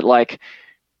dream, but like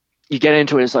you get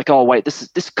into it, it's like, oh wait,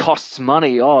 this costs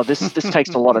money, oh this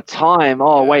takes a lot of time,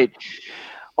 oh wait,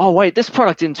 this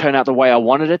product didn't turn out the way I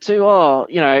wanted it to,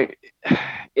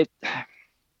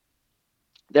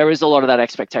 there is a lot of that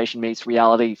expectation meets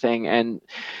reality thing, and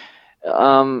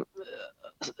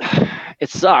it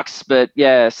sucks, but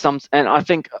yeah, and I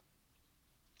think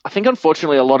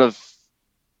unfortunately a lot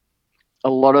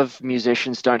of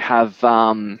musicians don't have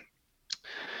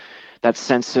that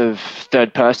sense of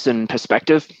third person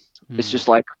perspective. It's just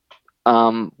like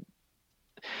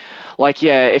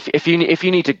if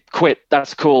you need to quit,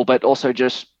 that's cool, but also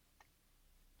just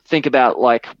think about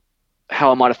like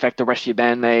how it might affect the rest of your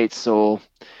bandmates or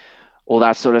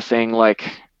that sort of thing.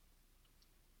 Like,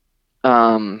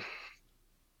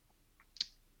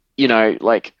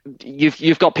 like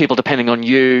you've got people depending on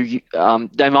you.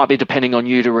 They might be depending on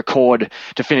you to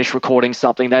finish recording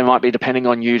something. They might be depending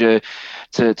on you to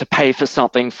pay for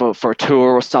something for a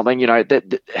tour or something.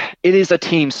 That it is a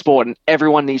team sport, and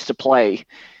everyone needs to play.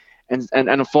 And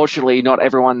unfortunately, not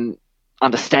everyone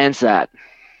understands that.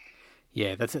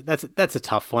 Yeah, that's a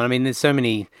tough one. I mean, there's so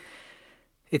many.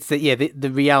 It's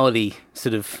the reality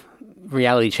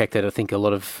check that I think a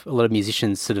lot of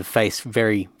musicians sort of face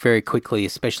very, very quickly,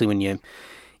 especially when you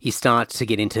start to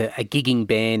get into a gigging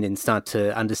band and start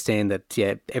to understand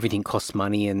that everything costs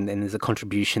money, and there's a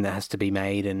contribution that has to be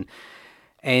made, and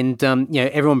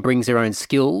everyone brings their own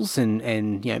skills,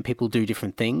 and people do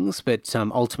different things, but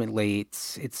ultimately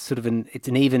it's sort of an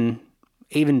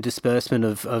even disbursement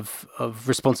of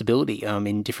responsibility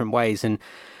in different ways, and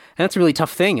that's a really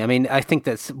tough thing. I mean, I think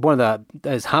that's one of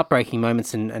those heartbreaking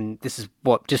moments, and this is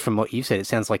what, just from what you've said, it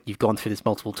sounds like you've gone through this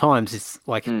multiple times. It's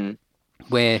like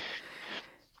where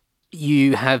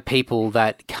you have people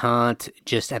that can't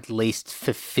just at least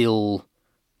fulfill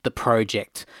the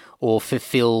project or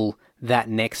fulfill that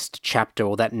next chapter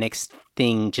or that next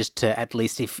thing, just to at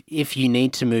least, if you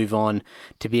need to move on,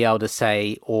 to be able to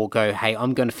say or go, hey,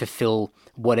 I'm going to fulfill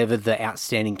whatever the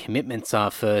outstanding commitments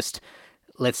are first.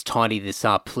 Let's tidy this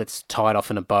up. Let's tie it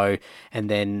off in a bow, and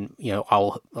then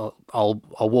I'll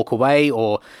walk away.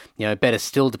 Or better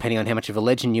still, depending on how much of a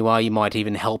legend you are, you might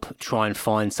even help try and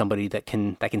find somebody that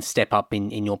can step up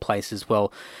in your place as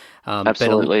well.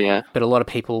 Absolutely, yeah. But a lot of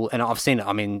people, and I've seen it.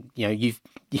 I mean, you've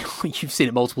seen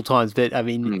it multiple times. But I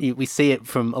mean, we see it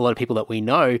from a lot of people that we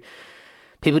know.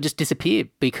 People just disappear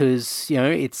because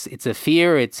it's a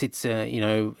fear. It's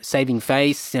saving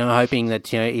face. Hoping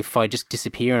that if I just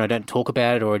disappear and I don't talk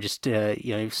about it, or just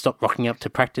stop rocking up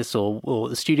to practice or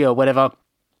the studio or whatever,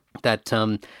 that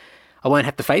I won't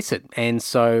have to face it, and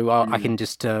so I can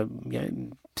just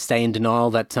stay in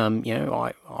denial that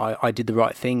I did the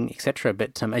right thing, etc.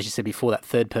 But as you said before, that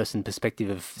third person perspective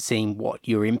of seeing what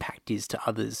your impact is to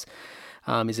others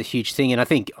is a huge thing, and I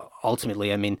think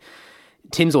ultimately, I mean,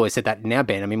 Tim's always said that in our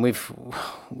band. I mean, we've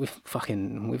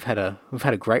had a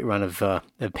great run of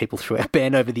people through our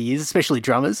band over the years, especially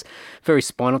drummers, very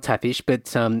Spinal Tap-ish. But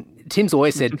Tim's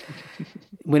always said,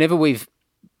 whenever we've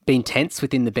been tense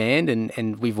within the band,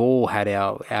 and we've all had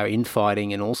our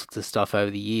infighting and all sorts of stuff over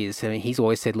the years. I mean, he's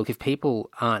always said, look, if people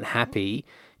aren't happy,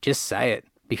 just say it,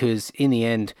 because in the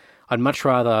end, I'd much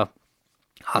rather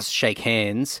us shake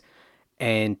hands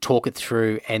and talk it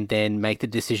through and then make the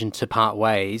decision to part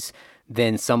ways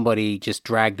than somebody just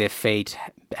drag their feet,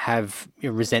 have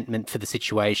resentment for the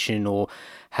situation, or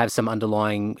have some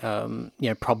underlying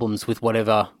problems with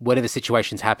whatever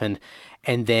situations happened,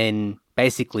 and then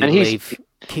basically leave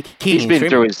he's been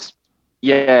through his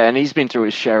and he's been through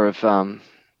his share of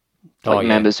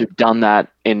members who've done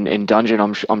that in Dungeon.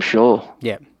 I'm sure.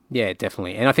 Yeah,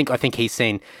 definitely. And I think he's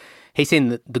seen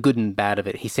the good and bad of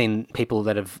it. He's seen people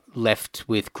that have left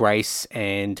with grace,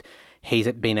 and he's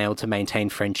been able to maintain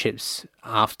friendships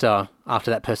after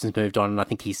that person's moved on. And I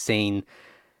think he's seen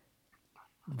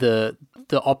the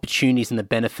opportunities and the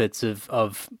benefits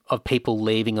of people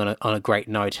leaving on a great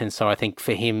note. And so I think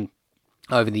for him,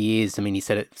 over the years, I mean, he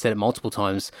said it multiple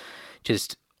times,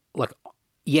 just like,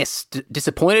 yes,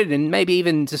 disappointed, and maybe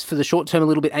even just for the short term a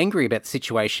little bit angry about the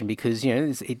situation, because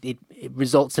it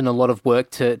results in a lot of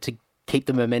work to keep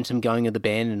the momentum going of the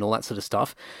band and all that sort of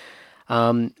stuff.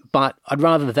 But I'd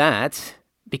rather that,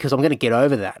 because I'm going to get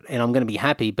over that and I'm going to be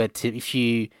happy. But if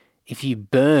you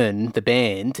burn the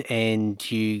band and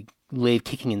you leave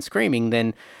kicking and screaming,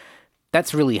 then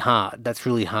that's really hard. That's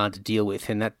really hard to deal with,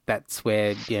 and that's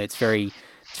where it's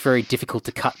very difficult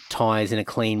to cut ties in a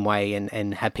clean way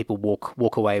and have people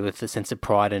walk away with a sense of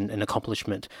pride and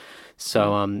accomplishment.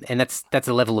 So and that's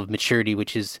a level of maturity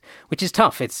which is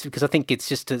tough. It's because I think it's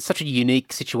just such a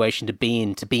unique situation to be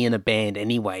in a band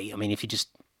anyway. I mean, if you're just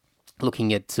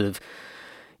looking at sort of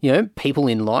people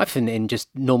in life and just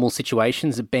normal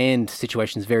situations, a band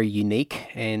situation is very unique,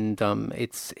 and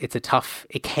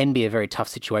it can be a very tough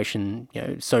situation,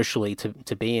 socially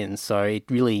to be in. So it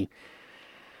really,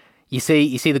 you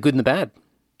see the good and the bad.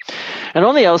 And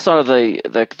on the other side of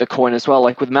the coin as well,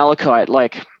 like with Malakyte,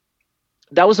 like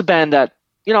that was a band that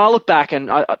I look back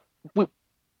and I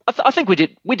think we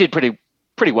did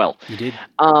pretty well. You did.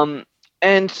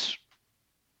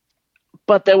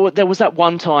 But there was that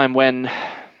one time when,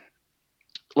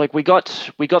 like, we got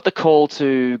the call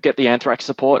to get the Anthrax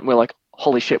support, and we're like,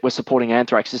 holy shit, we're supporting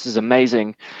Anthrax. This is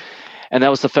amazing. And that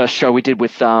was the first show we did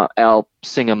with our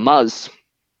singer Muzz.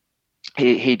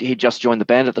 He just joined the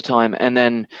band at the time. And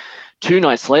then 2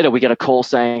 nights later, we get a call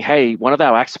saying, hey, one of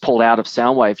our acts pulled out of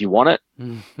Soundwave. You want it?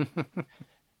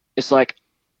 It's like,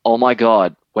 oh my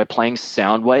God, we're playing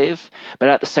Soundwave. But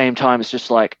at the same time, it's just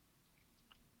like,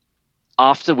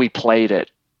 after we played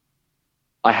it,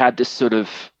 I had this sort of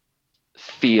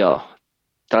fear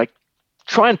that I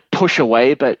try and push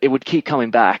away, but it would keep coming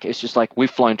back. It's just like,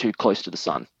 we've flown too close to the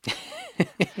sun.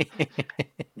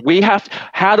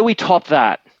 How do we top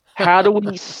that? How do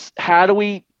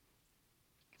we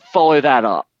follow that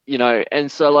up?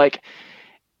 And so like,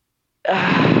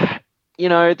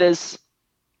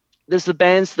 there's the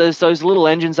bands, there's those little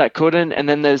engines that couldn't, and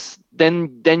then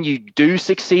then you do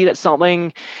succeed at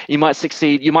something. You might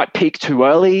succeed, you might peak too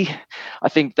early. I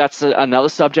think that's another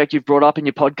subject you've brought up in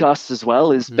your podcasts as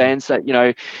well, is bands that,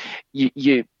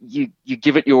 you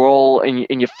give it your all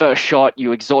in your first shot,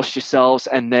 you exhaust yourselves,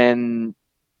 and then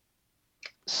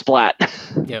splat.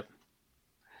 Yep.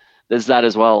 There's that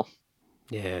as well.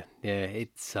 Yeah.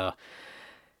 It's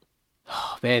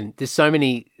oh, man, there's so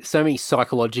many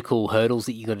psychological hurdles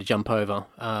that you got to jump over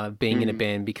being in a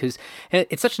band, because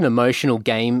it's such an emotional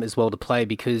game as well to play,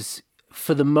 because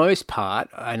for the most part,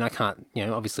 and I can't,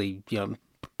 obviously,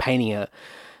 painting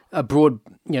a broad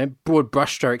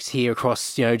brushstrokes here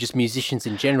across, just musicians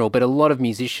in general, but a lot of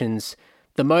musicians,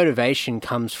 the motivation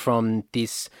comes from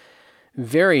this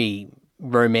very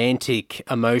romantic,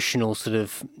 emotional sort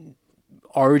of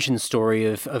origin story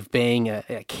of being a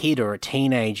kid or a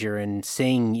teenager and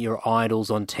seeing your idols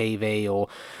on TV or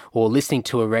listening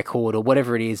to a record or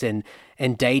whatever it is, and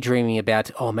daydreaming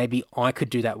about, oh, maybe I could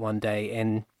do that one day,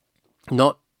 and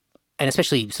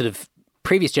especially sort of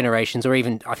previous generations, or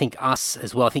even I think us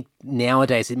as well. I think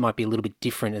nowadays it might be a little bit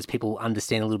different as people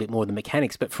understand a little bit more of the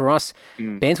mechanics. But for us,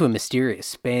 bands were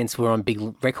mysterious. Bands were on big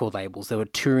record labels. They were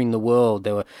touring the world.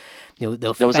 They were, they were there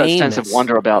was famous. That sense of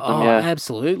wonder about them. Yeah,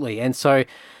 absolutely. And so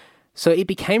it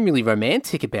became really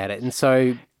romantic about it. And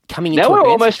so coming into now we're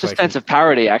almost situation, a sense of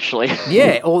parody, actually.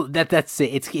 Yeah, or that's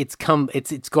it. It's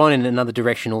gone in another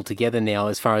direction altogether now,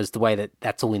 as far as the way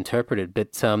that's all interpreted.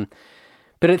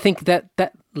 But I think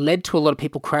that led to a lot of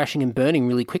people crashing and burning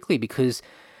really quickly, because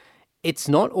it's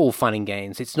not all fun and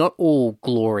games. It's not all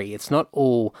glory. It's not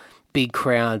all big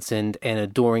crowds and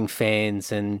adoring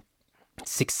fans and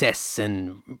success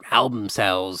and album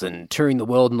sales and touring the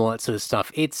world and all that sort of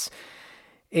stuff. It's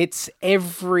It's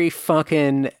every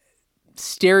fucking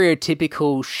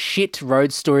stereotypical shit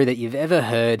road story that you've ever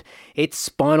heard. It's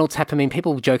Spinal Tap. I mean,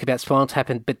 people joke about Spinal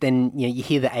Tap, but then you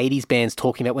hear the 80s bands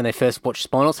talking about when they first watched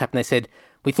Spinal Tap and they said,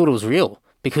 we thought it was real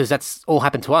because that's all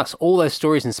happened to us. All those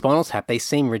stories in Spinal Tap, they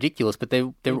seem ridiculous, but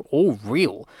they're all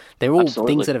real. They're all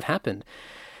things that have happened.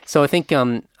 So I think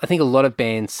a lot of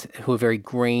bands who are very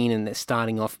green and they're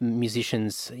starting off,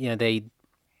 musicians, I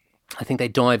think they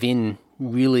dive in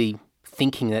really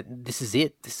thinking that this is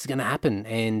it, this is going to happen.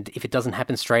 And if it doesn't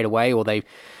happen straight away, or they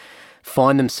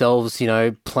find themselves,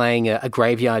 playing a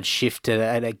graveyard shift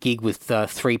at a gig with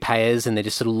 3 payers, and they're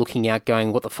just sort of looking out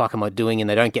going, what the fuck am I doing? And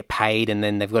they don't get paid, and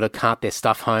then they've got to cart their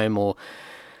stuff home, or,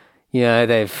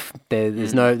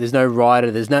 there's no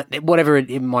rider, there's no, whatever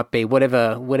it might be,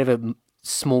 whatever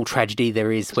small tragedy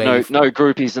there is where no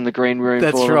groupies in the green room.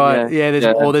 That's right.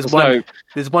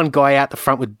 There's one guy out the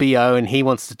front with BO and he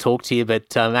wants to talk to you,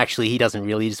 but actually he doesn't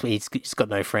really. He's got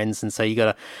no friends, and so you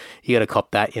gotta cop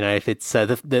that. If it's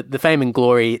the fame and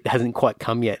glory hasn't quite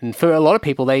come yet, and for a lot of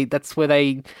people, that's where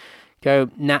they go,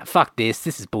 nah, fuck this.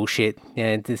 This is bullshit.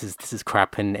 Yeah, this is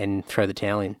crap, and throw the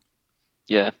towel in.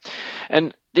 Yeah,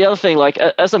 and the other thing, like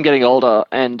as I'm getting older,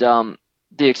 and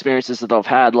the experiences that I've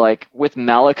had, like with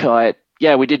Malakyte.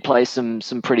 Yeah, we did play some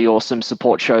pretty awesome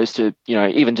support shows to,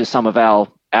 even to some of our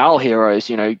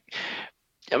heroes, I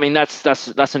mean, that's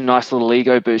a nice little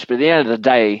ego boost. But at the end of the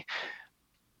day,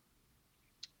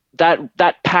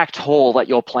 that packed hall that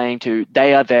you're playing to,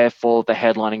 they are there for the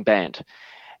headlining band.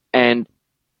 And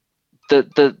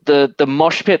the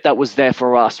mosh pit that was there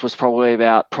for us was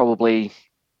probably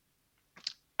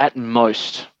at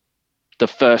most the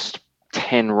first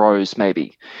 10 rows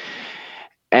maybe.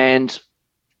 And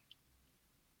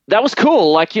that was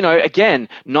cool. Like, again,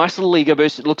 nice little ego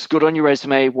boost. It looks good on your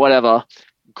resume, whatever.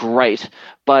 Great.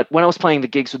 But when I was playing the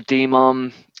gigs with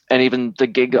D-Mom and even the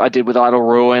gig I did with Idle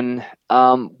Ruin,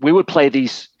 we would play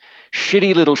these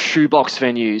shitty little shoebox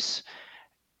venues.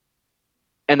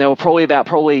 And there were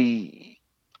probably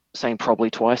saying probably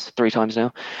twice, 3 times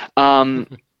now.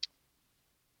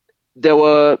 There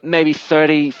were maybe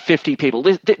 30, 50 people.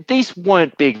 These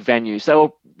weren't big venues.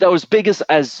 They were as big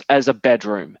as a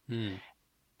bedroom. Mm.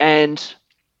 And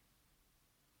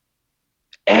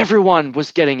everyone was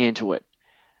getting into it.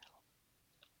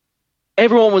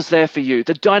 Everyone was there for you.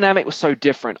 The dynamic was so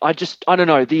different. I don't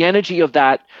know. The energy of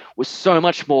that was so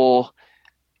much more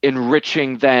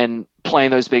enriching than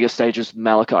playing those bigger stages with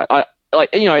Malakyte.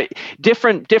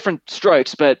 Different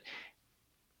strokes, but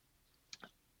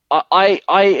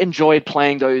I enjoyed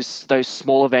playing those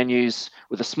smaller venues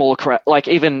with a smaller crowd. Like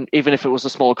even if it was a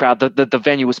smaller crowd, the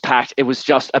venue was packed. It was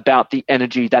just about the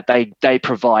energy that they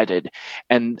provided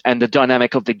and the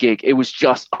dynamic of the gig. It was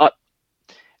just I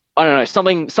don't know,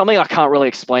 something I can't really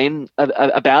explain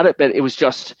about it, but it was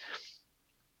just,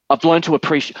 I've learned to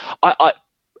appreciate. I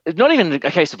not even a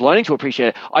case of learning to appreciate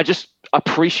it. I just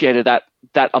appreciated that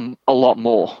a lot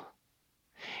more.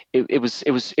 It was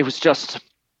just,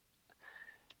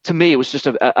 to me, it was just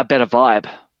a better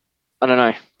vibe. I don't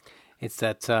know. It's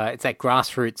that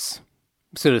grassroots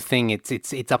sort of thing.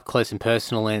 It's up close and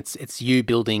personal, and it's you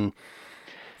building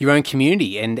your own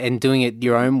community and doing it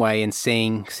your own way and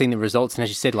seeing the results. And as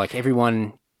you said, like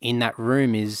everyone in that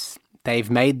room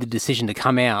they've made the decision to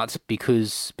come out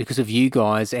because of you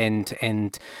guys and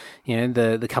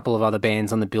the couple of other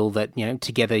bands on the bill that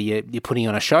together you're putting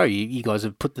on a show. You guys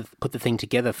have put the thing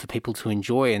together for people to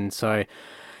enjoy, and so.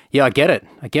 Yeah, I get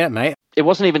it, mate. It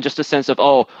wasn't even just a sense of,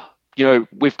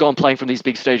 we've gone playing from these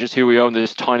big stages, here we are in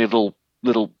this tiny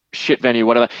little shit venue,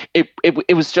 whatever.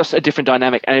 It was just a different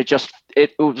dynamic, and it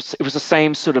was the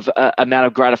same sort of amount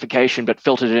of gratification, but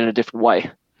filtered in a different way.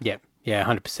 Yeah,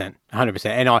 100%.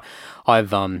 And I've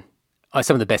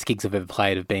some of the best gigs I've ever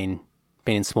played have been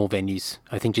in small venues.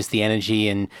 I think just the energy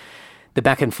and the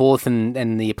back and forth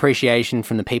and the appreciation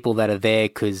from the people that are there,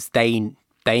 because they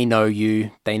know you,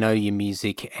 they know your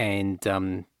music, and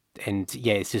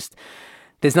yeah, it's just,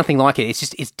 there's nothing like it.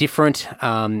 It's different,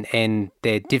 and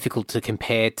they're difficult to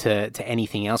compare to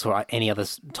anything else or any other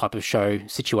type of show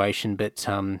situation. But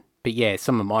yeah,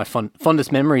 some of my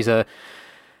fondest memories are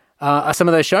some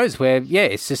of those shows where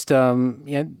it's just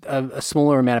a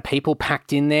smaller amount of people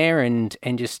packed in there, and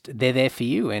just they're there for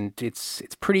you, and it's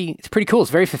pretty cool. It's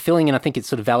very fulfilling, and I think it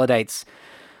sort of validates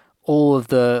all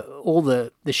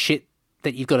the shit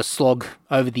that you've got to slog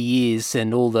over the years,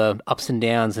 and all the ups and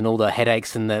downs and all the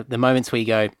headaches and the moments where you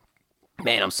go,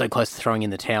 man, I'm so close to throwing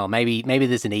in the towel. Maybe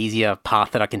there's an easier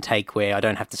path that I can take where I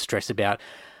don't have to stress about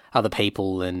other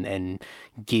people and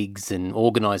gigs and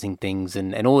organising things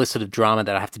and all this sort of drama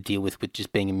that I have to deal with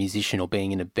just being a musician or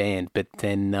being in a band. But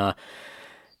then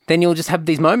then you'll just have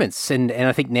these moments. And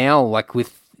I think now, like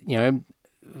with, I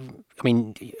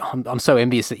mean, I'm so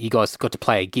envious that you guys got to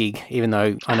play a gig, even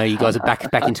though I know you guys are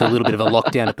back into a little bit of a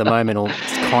lockdown at the moment, or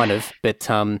it's kind of. But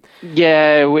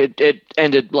yeah, it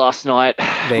ended last night.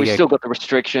 We still got the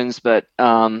restrictions, but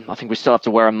I think we still have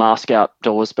to wear a mask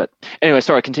outdoors. But anyway,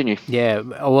 sorry, continue. Yeah,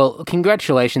 well,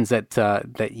 congratulations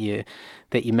that you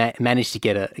managed to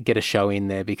get a show in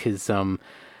there, because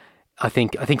I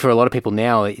think for a lot of people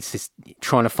now, it's just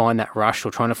trying to find that rush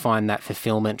or trying to find that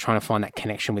fulfillment, trying to find that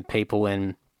connection with people,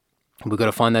 and we've got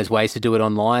to find those ways to do it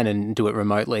online and do it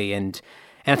remotely. And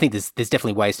I think there's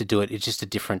definitely ways to do it. It's just a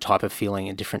different type of feeling,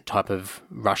 a different type of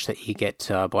rush that you get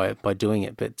by doing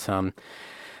it. But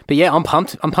yeah, I'm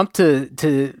pumped. I'm pumped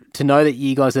to know that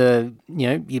you guys are,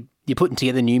 you're putting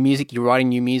together new music, you're writing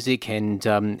new music, and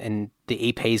the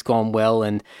EP's gone well,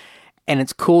 and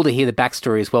it's cool to hear the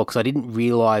backstory as well, because I didn't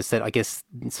realize that, I guess,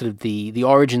 sort of the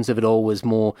origins of it all was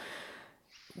more,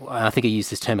 I think I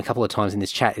used this term a couple of times in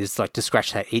this chat, is like to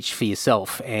scratch that itch for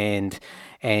yourself and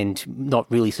not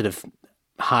really sort of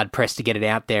hard pressed to get it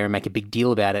out there and make a big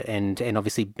deal about it, and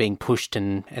obviously being pushed,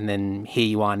 and then here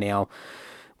you are now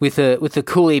with a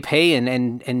cool EP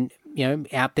and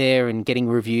out there and getting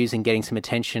reviews and getting some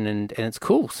attention, and it's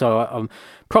cool. So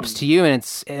props to you, and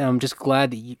I'm just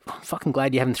glad I'm fucking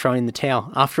glad you haven't thrown in the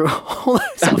towel after all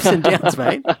those ups and downs,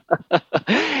 mate.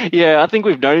 Yeah, I think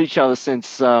we've known each other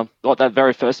since that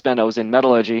very first band I was in,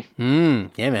 Metallurgy.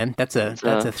 Yeah, man, that's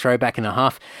a throwback and a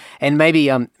half, and maybe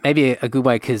a good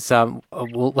way, because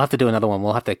we'll have to do another one.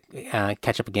 We'll have to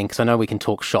catch up again, because I know we can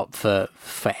talk shop for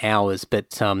hours,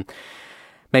 but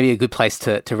maybe a good place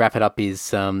to wrap it up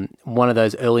is one of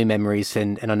those early memories,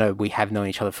 and I know we have known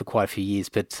each other for quite a few years,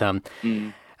 but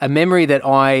a memory that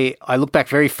I look back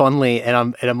very fondly,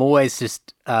 and I'm always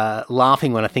just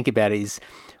laughing when I think about it, is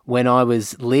when I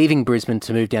was leaving Brisbane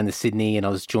to move down to Sydney, and I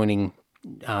was joining,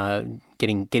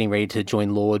 getting ready to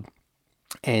join Lord,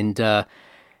 and I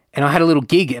had a little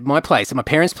gig at my place, at my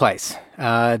parents' place,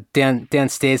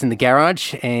 downstairs in the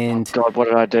garage. And oh God, what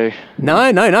did I do?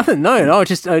 No, nothing. No,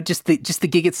 just the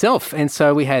gig itself. And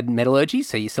so we had Metallurgy,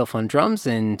 so yourself on drums,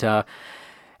 and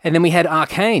then we had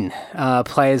Arcane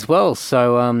play as well.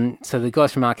 So the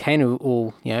guys from Arcane are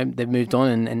all, they've moved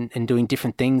on and doing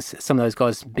different things. Some of those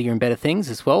guys bigger and better things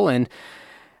as well. And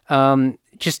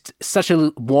just such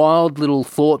a wild little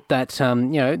thought that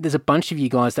there's a bunch of you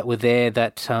guys that were there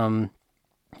that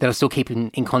I still keep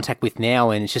in contact with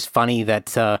now, and it's just funny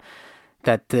that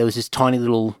there was this tiny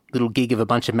little gig of a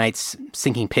bunch of mates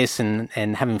sinking piss and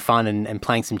having fun and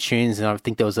playing some tunes, and I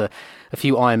think there was a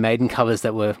few Iron Maiden covers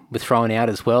that were thrown out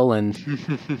as well, and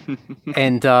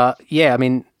yeah, I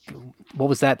mean, what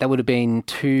was that? That would have been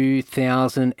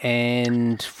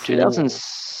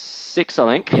 2006,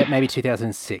 I think. Yeah, maybe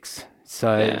 2006.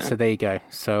 So there you go.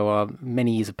 So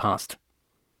many years have passed.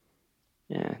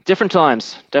 Yeah, different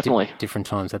times, definitely. Different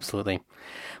times, absolutely.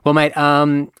 Well, mate,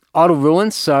 Idle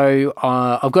Ruins. So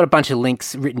I've got a bunch of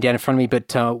links written down in front of me,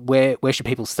 but where should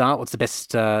people start? What's the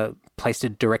best place to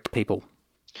direct people?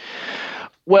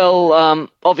 Well,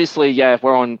 obviously, yeah,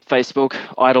 we're on Facebook,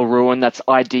 Idle Ruin. That's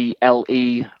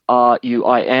IDLERUIN.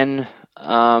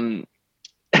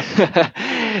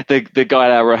 The guy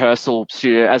at our rehearsal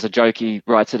studio, as a joke, he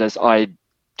writes it as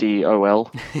IDOL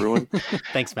Ruin.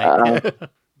 Thanks, mate.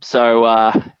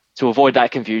 So to avoid that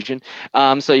confusion.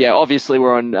 So yeah, obviously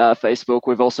we're on Facebook.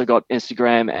 We've also got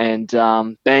Instagram and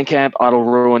Bandcamp,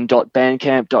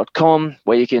 idleruin.bandcamp.com,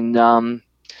 where you can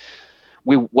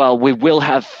we will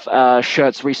have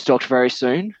shirts restocked very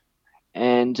soon,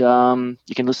 and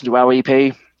you can listen to our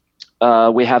EP.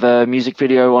 We have a music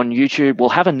video on YouTube. We'll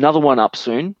have another one up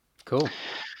soon. Cool.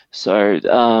 So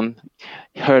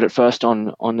heard it first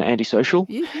on Antisocial.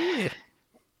 Yeah.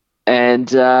 And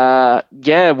we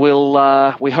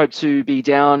hope to be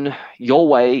down your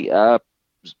way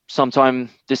sometime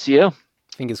this year.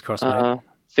 Fingers crossed, mate.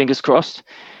 Fingers crossed.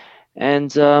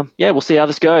 And we'll see how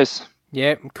this goes.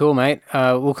 Yeah, cool, mate.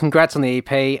 Well, congrats on the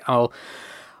EP. I'll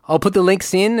put the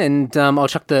links in, and I'll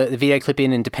chuck the video clip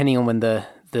in, and depending on when the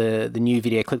new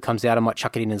video clip comes out, I might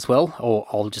chuck it in as well, or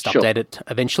I'll just update it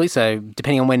eventually. So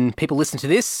depending on when people listen to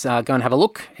this, go and have a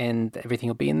look, and everything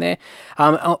will be in there.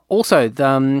 Also,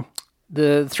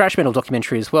 the thrash metal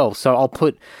documentary as well. So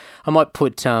I might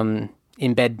put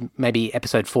embed maybe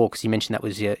episode 4, because you mentioned that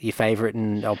was your favourite,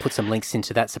 and I'll put some links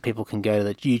into that so people can go to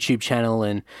the YouTube channel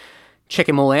and check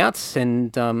them all out.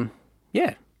 And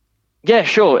yeah. Yeah,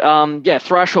 sure.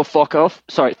 Thrash or Fuck Off.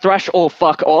 Sorry, Thrash or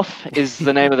Fuck Off is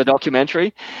the name of the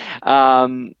documentary.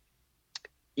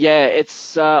 Yeah,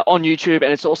 it's on YouTube,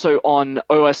 and it's also on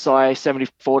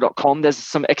OSI74.com. There's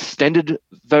some extended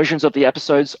versions of the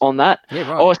episodes on that. Yeah,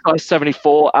 right.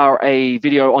 OSI74 are a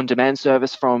video on demand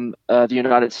service from the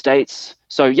United States.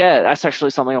 So yeah, that's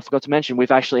actually something I forgot to mention.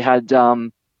 We've actually had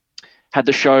the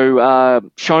show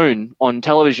shown on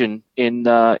television in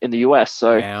the US.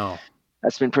 So Wow.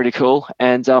 that's been pretty cool.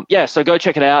 And yeah, so go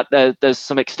check it out. There's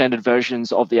some extended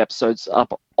versions of the episodes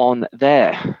up on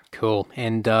there. Cool.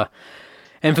 And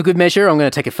for good measure, I'm going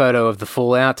to take a photo of the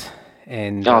fallout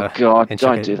and Oh God, and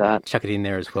don't do that. Chuck it in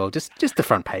there as well. Just the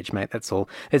front page, mate. That's all.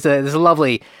 There's a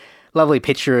lovely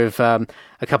picture of a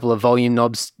couple of volume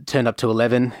knobs turned up to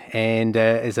 11, and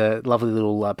there's a lovely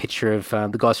little picture of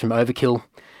the guys from Overkill,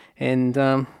 and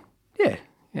yeah,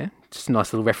 just a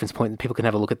nice little reference point that people can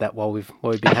have a look at that while we've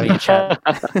been having a chat.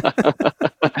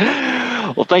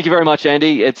 Well, thank you very much,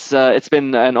 Andy. It's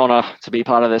been an honor to be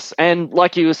part of this. And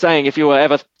like you were saying, if you were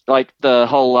ever like the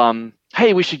whole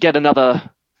hey, we should get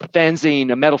another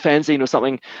fanzine, a metal fanzine or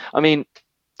something. I mean,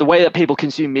 the way that people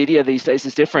consume media these days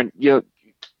is different. Your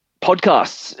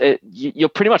podcasts, you're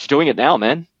pretty much doing it now,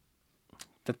 man.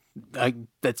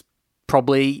 That's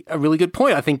probably a really good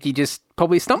point. I think you just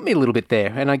probably stumped me a little bit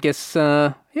there. And I guess,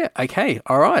 yeah, okay,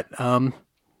 all right.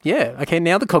 Yeah, okay,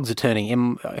 now the cogs are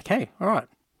turning. Okay, all right.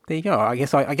 There you go. I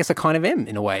guess I kind of am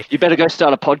in a way. You better go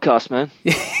start a podcast, man.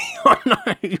 Oh no!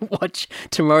 Watch,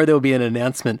 tomorrow there will be an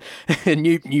announcement, a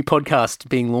new podcast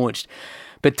being launched.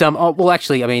 But well,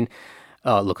 actually, I mean,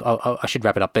 look, I should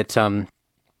wrap it up. But I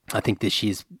think this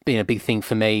year's been a big thing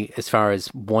for me as far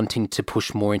as wanting to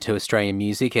push more into Australian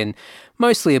music, and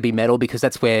mostly it'll be metal because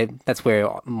that's where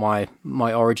my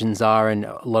origins are, and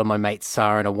a lot of my mates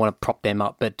are, and I want to prop them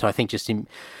up. But I think just in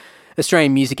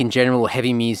Australian music in general, or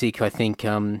heavy music, I think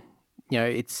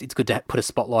it's good to put a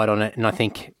spotlight on it. And I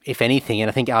think, if anything, and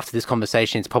I think after this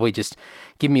conversation, it's probably just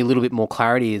given me a little bit more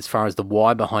clarity as far as the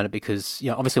why behind it, because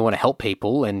obviously I want to help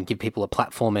people and give people a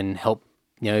platform and help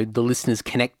the listeners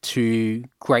connect to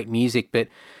great music, but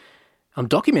I'm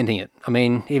documenting it. I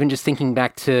mean, even just thinking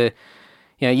back to,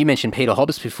 you mentioned Peter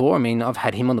Hobbs before. I mean, I've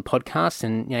had him on the podcast,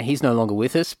 and he's no longer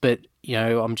with us, but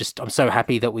I'm so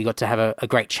happy that we got to have a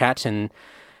great chat, and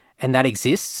that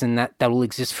exists, and that will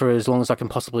exist for as long as I can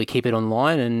possibly keep it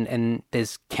online. And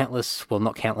there's countless, well,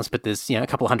 not countless, but there's a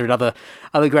couple of hundred other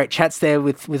great chats there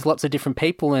with lots of different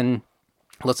people and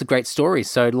lots of great stories.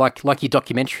 So like your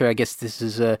documentary, I guess this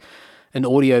is an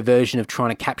audio version of trying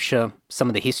to capture some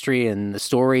of the history and the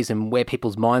stories and where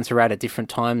people's minds are at different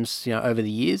times, over the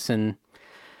years. And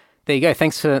there you go.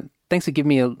 Thanks for giving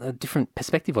me a different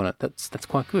perspective on it. That's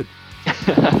quite good.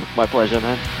 My pleasure,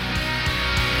 man.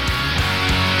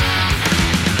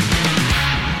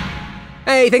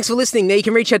 Hey, thanks for listening. Now you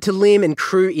can reach out to Liam and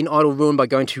crew in Idle Ruin by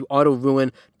going to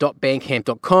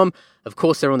idleruin.bandcamp.com. Of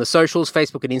course, they're on the socials,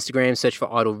 Facebook and Instagram. Search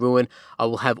for Idle Ruin. I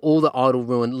will have all the Idle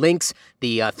Ruin links,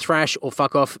 the Thrash or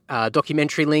Fuck Off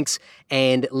documentary links,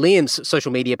 and Liam's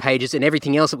social media pages and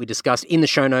everything else that we discussed in the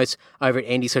show notes over at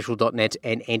andysocial.net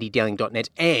and andydowling.net.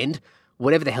 And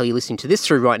whatever the hell you're listening to this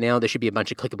through right now, there should be a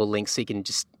bunch of clickable links so you can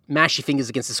just mash your fingers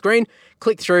against the screen,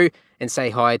 click through, and say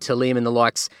hi to Liam and the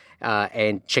likes,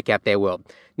 and check out their world.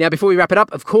 Now, before we wrap it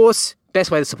up, of course,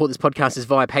 best way to support this podcast is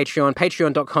via Patreon,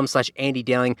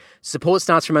 patreon.com/AndyDowling. Support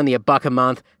starts from only $1 a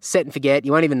month. Set and forget.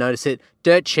 You won't even notice it.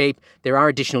 Dirt cheap. There are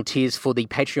additional tiers for the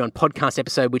Patreon podcast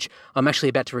episode, which I'm actually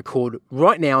about to record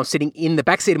right now. I'm sitting in the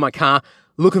backseat of my car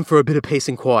looking for a bit of peace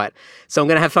and quiet. So I'm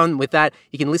going to have fun with that.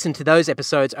 You can listen to those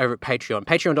episodes over at Patreon,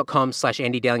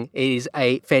 patreon.com/AndyDowling. It is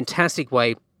a fantastic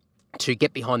way to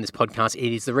get behind this podcast.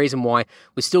 It is the reason why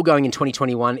we're still going in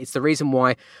 2021. It's the reason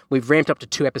why we've ramped up to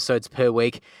 2 episodes per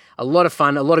week. A lot of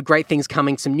fun, a lot of great things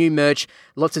coming, some new merch,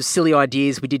 lots of silly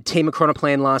ideas. We did Team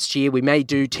Chronoplan last year. We may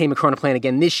do Team Chronoplan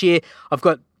again this year. I've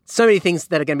got so many things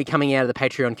that are going to be coming out of the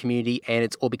Patreon community, and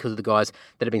it's all because of the guys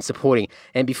that have been supporting.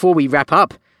 And before we wrap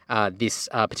up this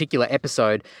particular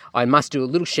episode, I must do a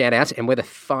little shout out. And where the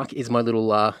fuck is my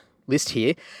little list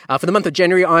here? For the month of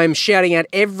January, I'm shouting out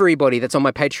everybody that's on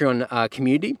my Patreon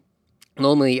community.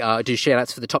 Normally I do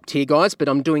shout-outs for the top tier guys, but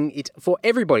I'm doing it for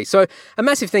everybody. So a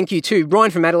massive thank you to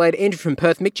Ryan from Adelaide, Andrew from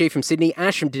Perth, Mick G from Sydney,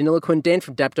 Ash from Deniliquin, Dan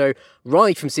from Dapto,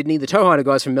 Riley from Sydney, the Towhider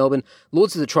guys from Melbourne,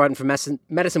 Lords of the Trident from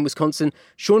Madison, Wisconsin,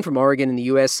 Sean from Oregon in the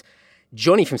US,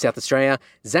 Johnny from South Australia,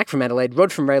 Zach from Adelaide,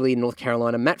 Rod from Rayleigh in North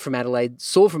Carolina, Matt from Adelaide,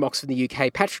 Saul from Oxford in the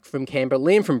UK, Patrick from Canberra,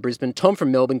 Liam from Brisbane, Tom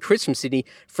from Melbourne, Chris from Sydney,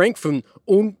 Frank from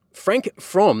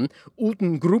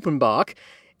Utengruppenbach,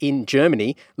 in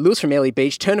Germany, Lewis from Airlie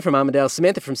Beach, Turner from Armidale,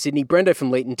 Samantha from Sydney, Brendo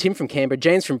from Leeton, Tim from Canberra,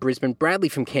 James from Brisbane, Bradley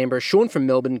from Canberra, Sean from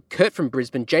Melbourne, Kurt from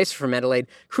Brisbane, Jason from Adelaide,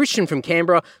 Christian from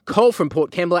Canberra, Cole from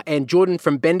Port Kembla, and Jordan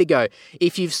from Bendigo.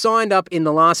 If you've signed up in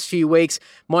the last few weeks,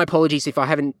 my apologies if I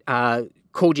haven't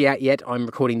called you out yet. I'm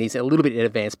recording these a little bit in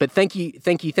advance, but thank you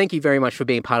very much for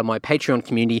being part of my Patreon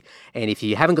community. And if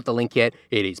you haven't got the link yet,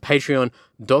 it is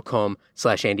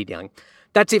patreon.com/Andy Young.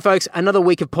 That's it, folks. Another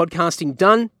week of podcasting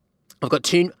done. I've got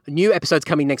 2 new episodes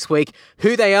coming next week.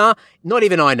 Who they are, not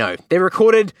even I know. They're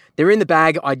recorded, they're in the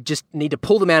bag. I just need to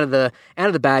pull them out of the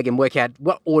bag and work out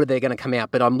what order they're going to come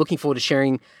out. But I'm looking forward to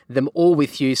sharing them all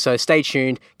with you. So stay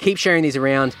tuned, keep sharing these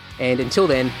around, and until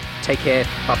then, take care.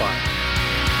 Bye-bye.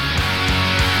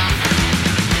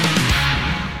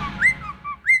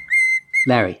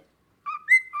 Larry,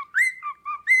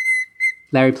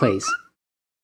 please.